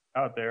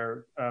out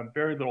there,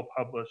 very little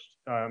published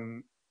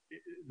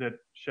that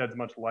sheds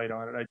much light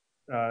on it.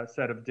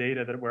 Set of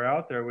data that were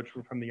out there, which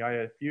were from the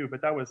IFU,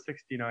 but that was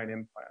 69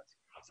 implants.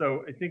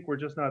 So I think we're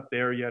just not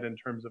there yet in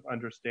terms of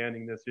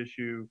understanding this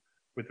issue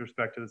with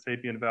respect to the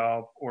sapien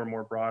valve or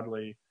more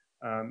broadly.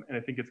 And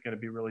I think it's going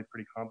to be really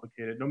pretty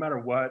complicated. No matter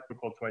what,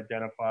 difficult to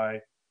identify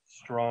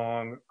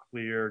strong,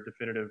 clear,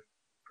 definitive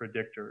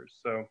predictors.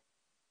 So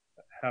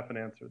half an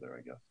answer there,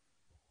 I guess.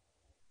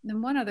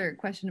 Then one other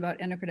question about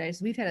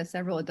endocarditis. We've had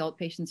several adult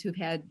patients who've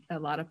had a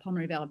lot of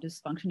pulmonary valve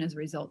dysfunction as a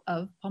result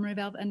of pulmonary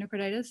valve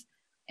endocarditis.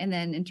 And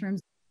then in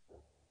terms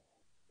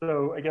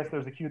So I guess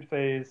there's acute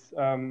phase,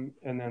 and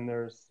then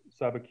there's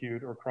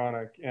subacute or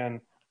chronic.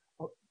 And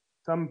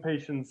some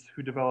patients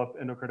who develop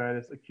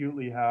endocarditis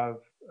acutely have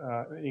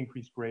an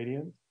increased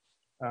gradient.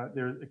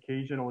 There's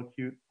occasional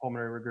acute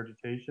pulmonary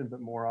regurgitation, but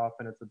more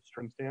often it's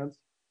circumstance.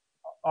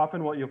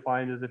 Often what you'll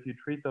find is if you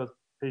treat those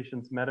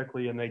patients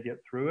medically and they get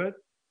through it,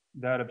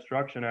 that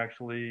obstruction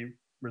actually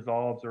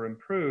resolves or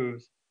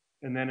improves.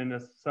 And then in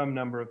some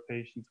number of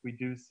patients, we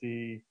do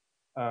see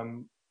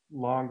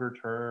longer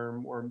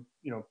term or,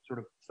 sort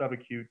of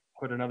subacute,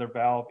 put another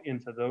valve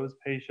into those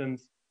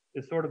patients.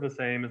 Is sort of the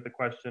same as the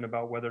question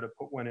about whether to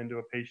put one into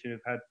a patient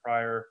who's had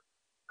prior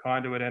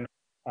conduit and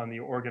on the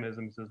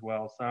organisms as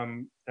well.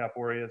 Some Staph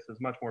aureus is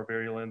much more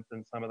virulent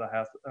than some of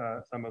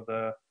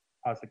the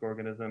Hasek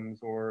organisms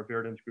or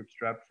Viridans group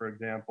strep, for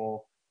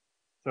example.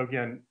 So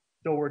again,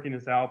 still working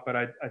this out, but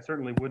I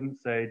certainly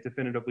wouldn't say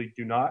definitively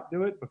do not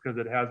do it, because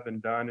it has been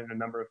done in a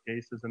number of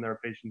cases, and there are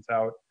patients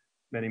out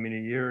many,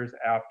 many years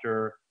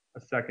after a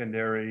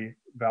secondary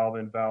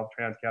valve-in-valve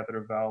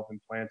transcatheter valve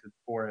implanted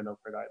for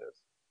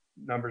endocarditis.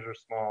 Numbers are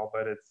small,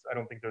 but I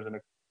don't think there's an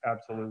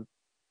absolute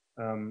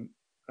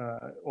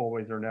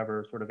always or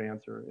never sort of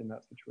answer in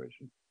that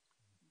situation.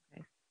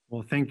 Okay.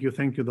 Well, thank you,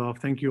 Dov.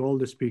 Thank you all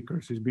the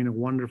speakers. It's been a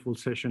wonderful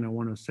session. I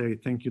want to say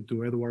thank you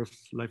to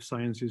Edwards Life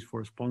Sciences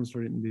for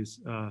sponsoring this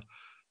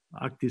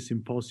ACTIS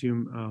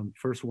Symposium,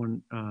 first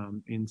one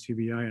in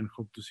CVI, and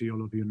hope to see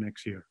all of you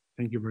next year.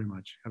 Thank you very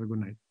much. Have a good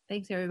night.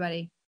 Thanks,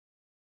 everybody.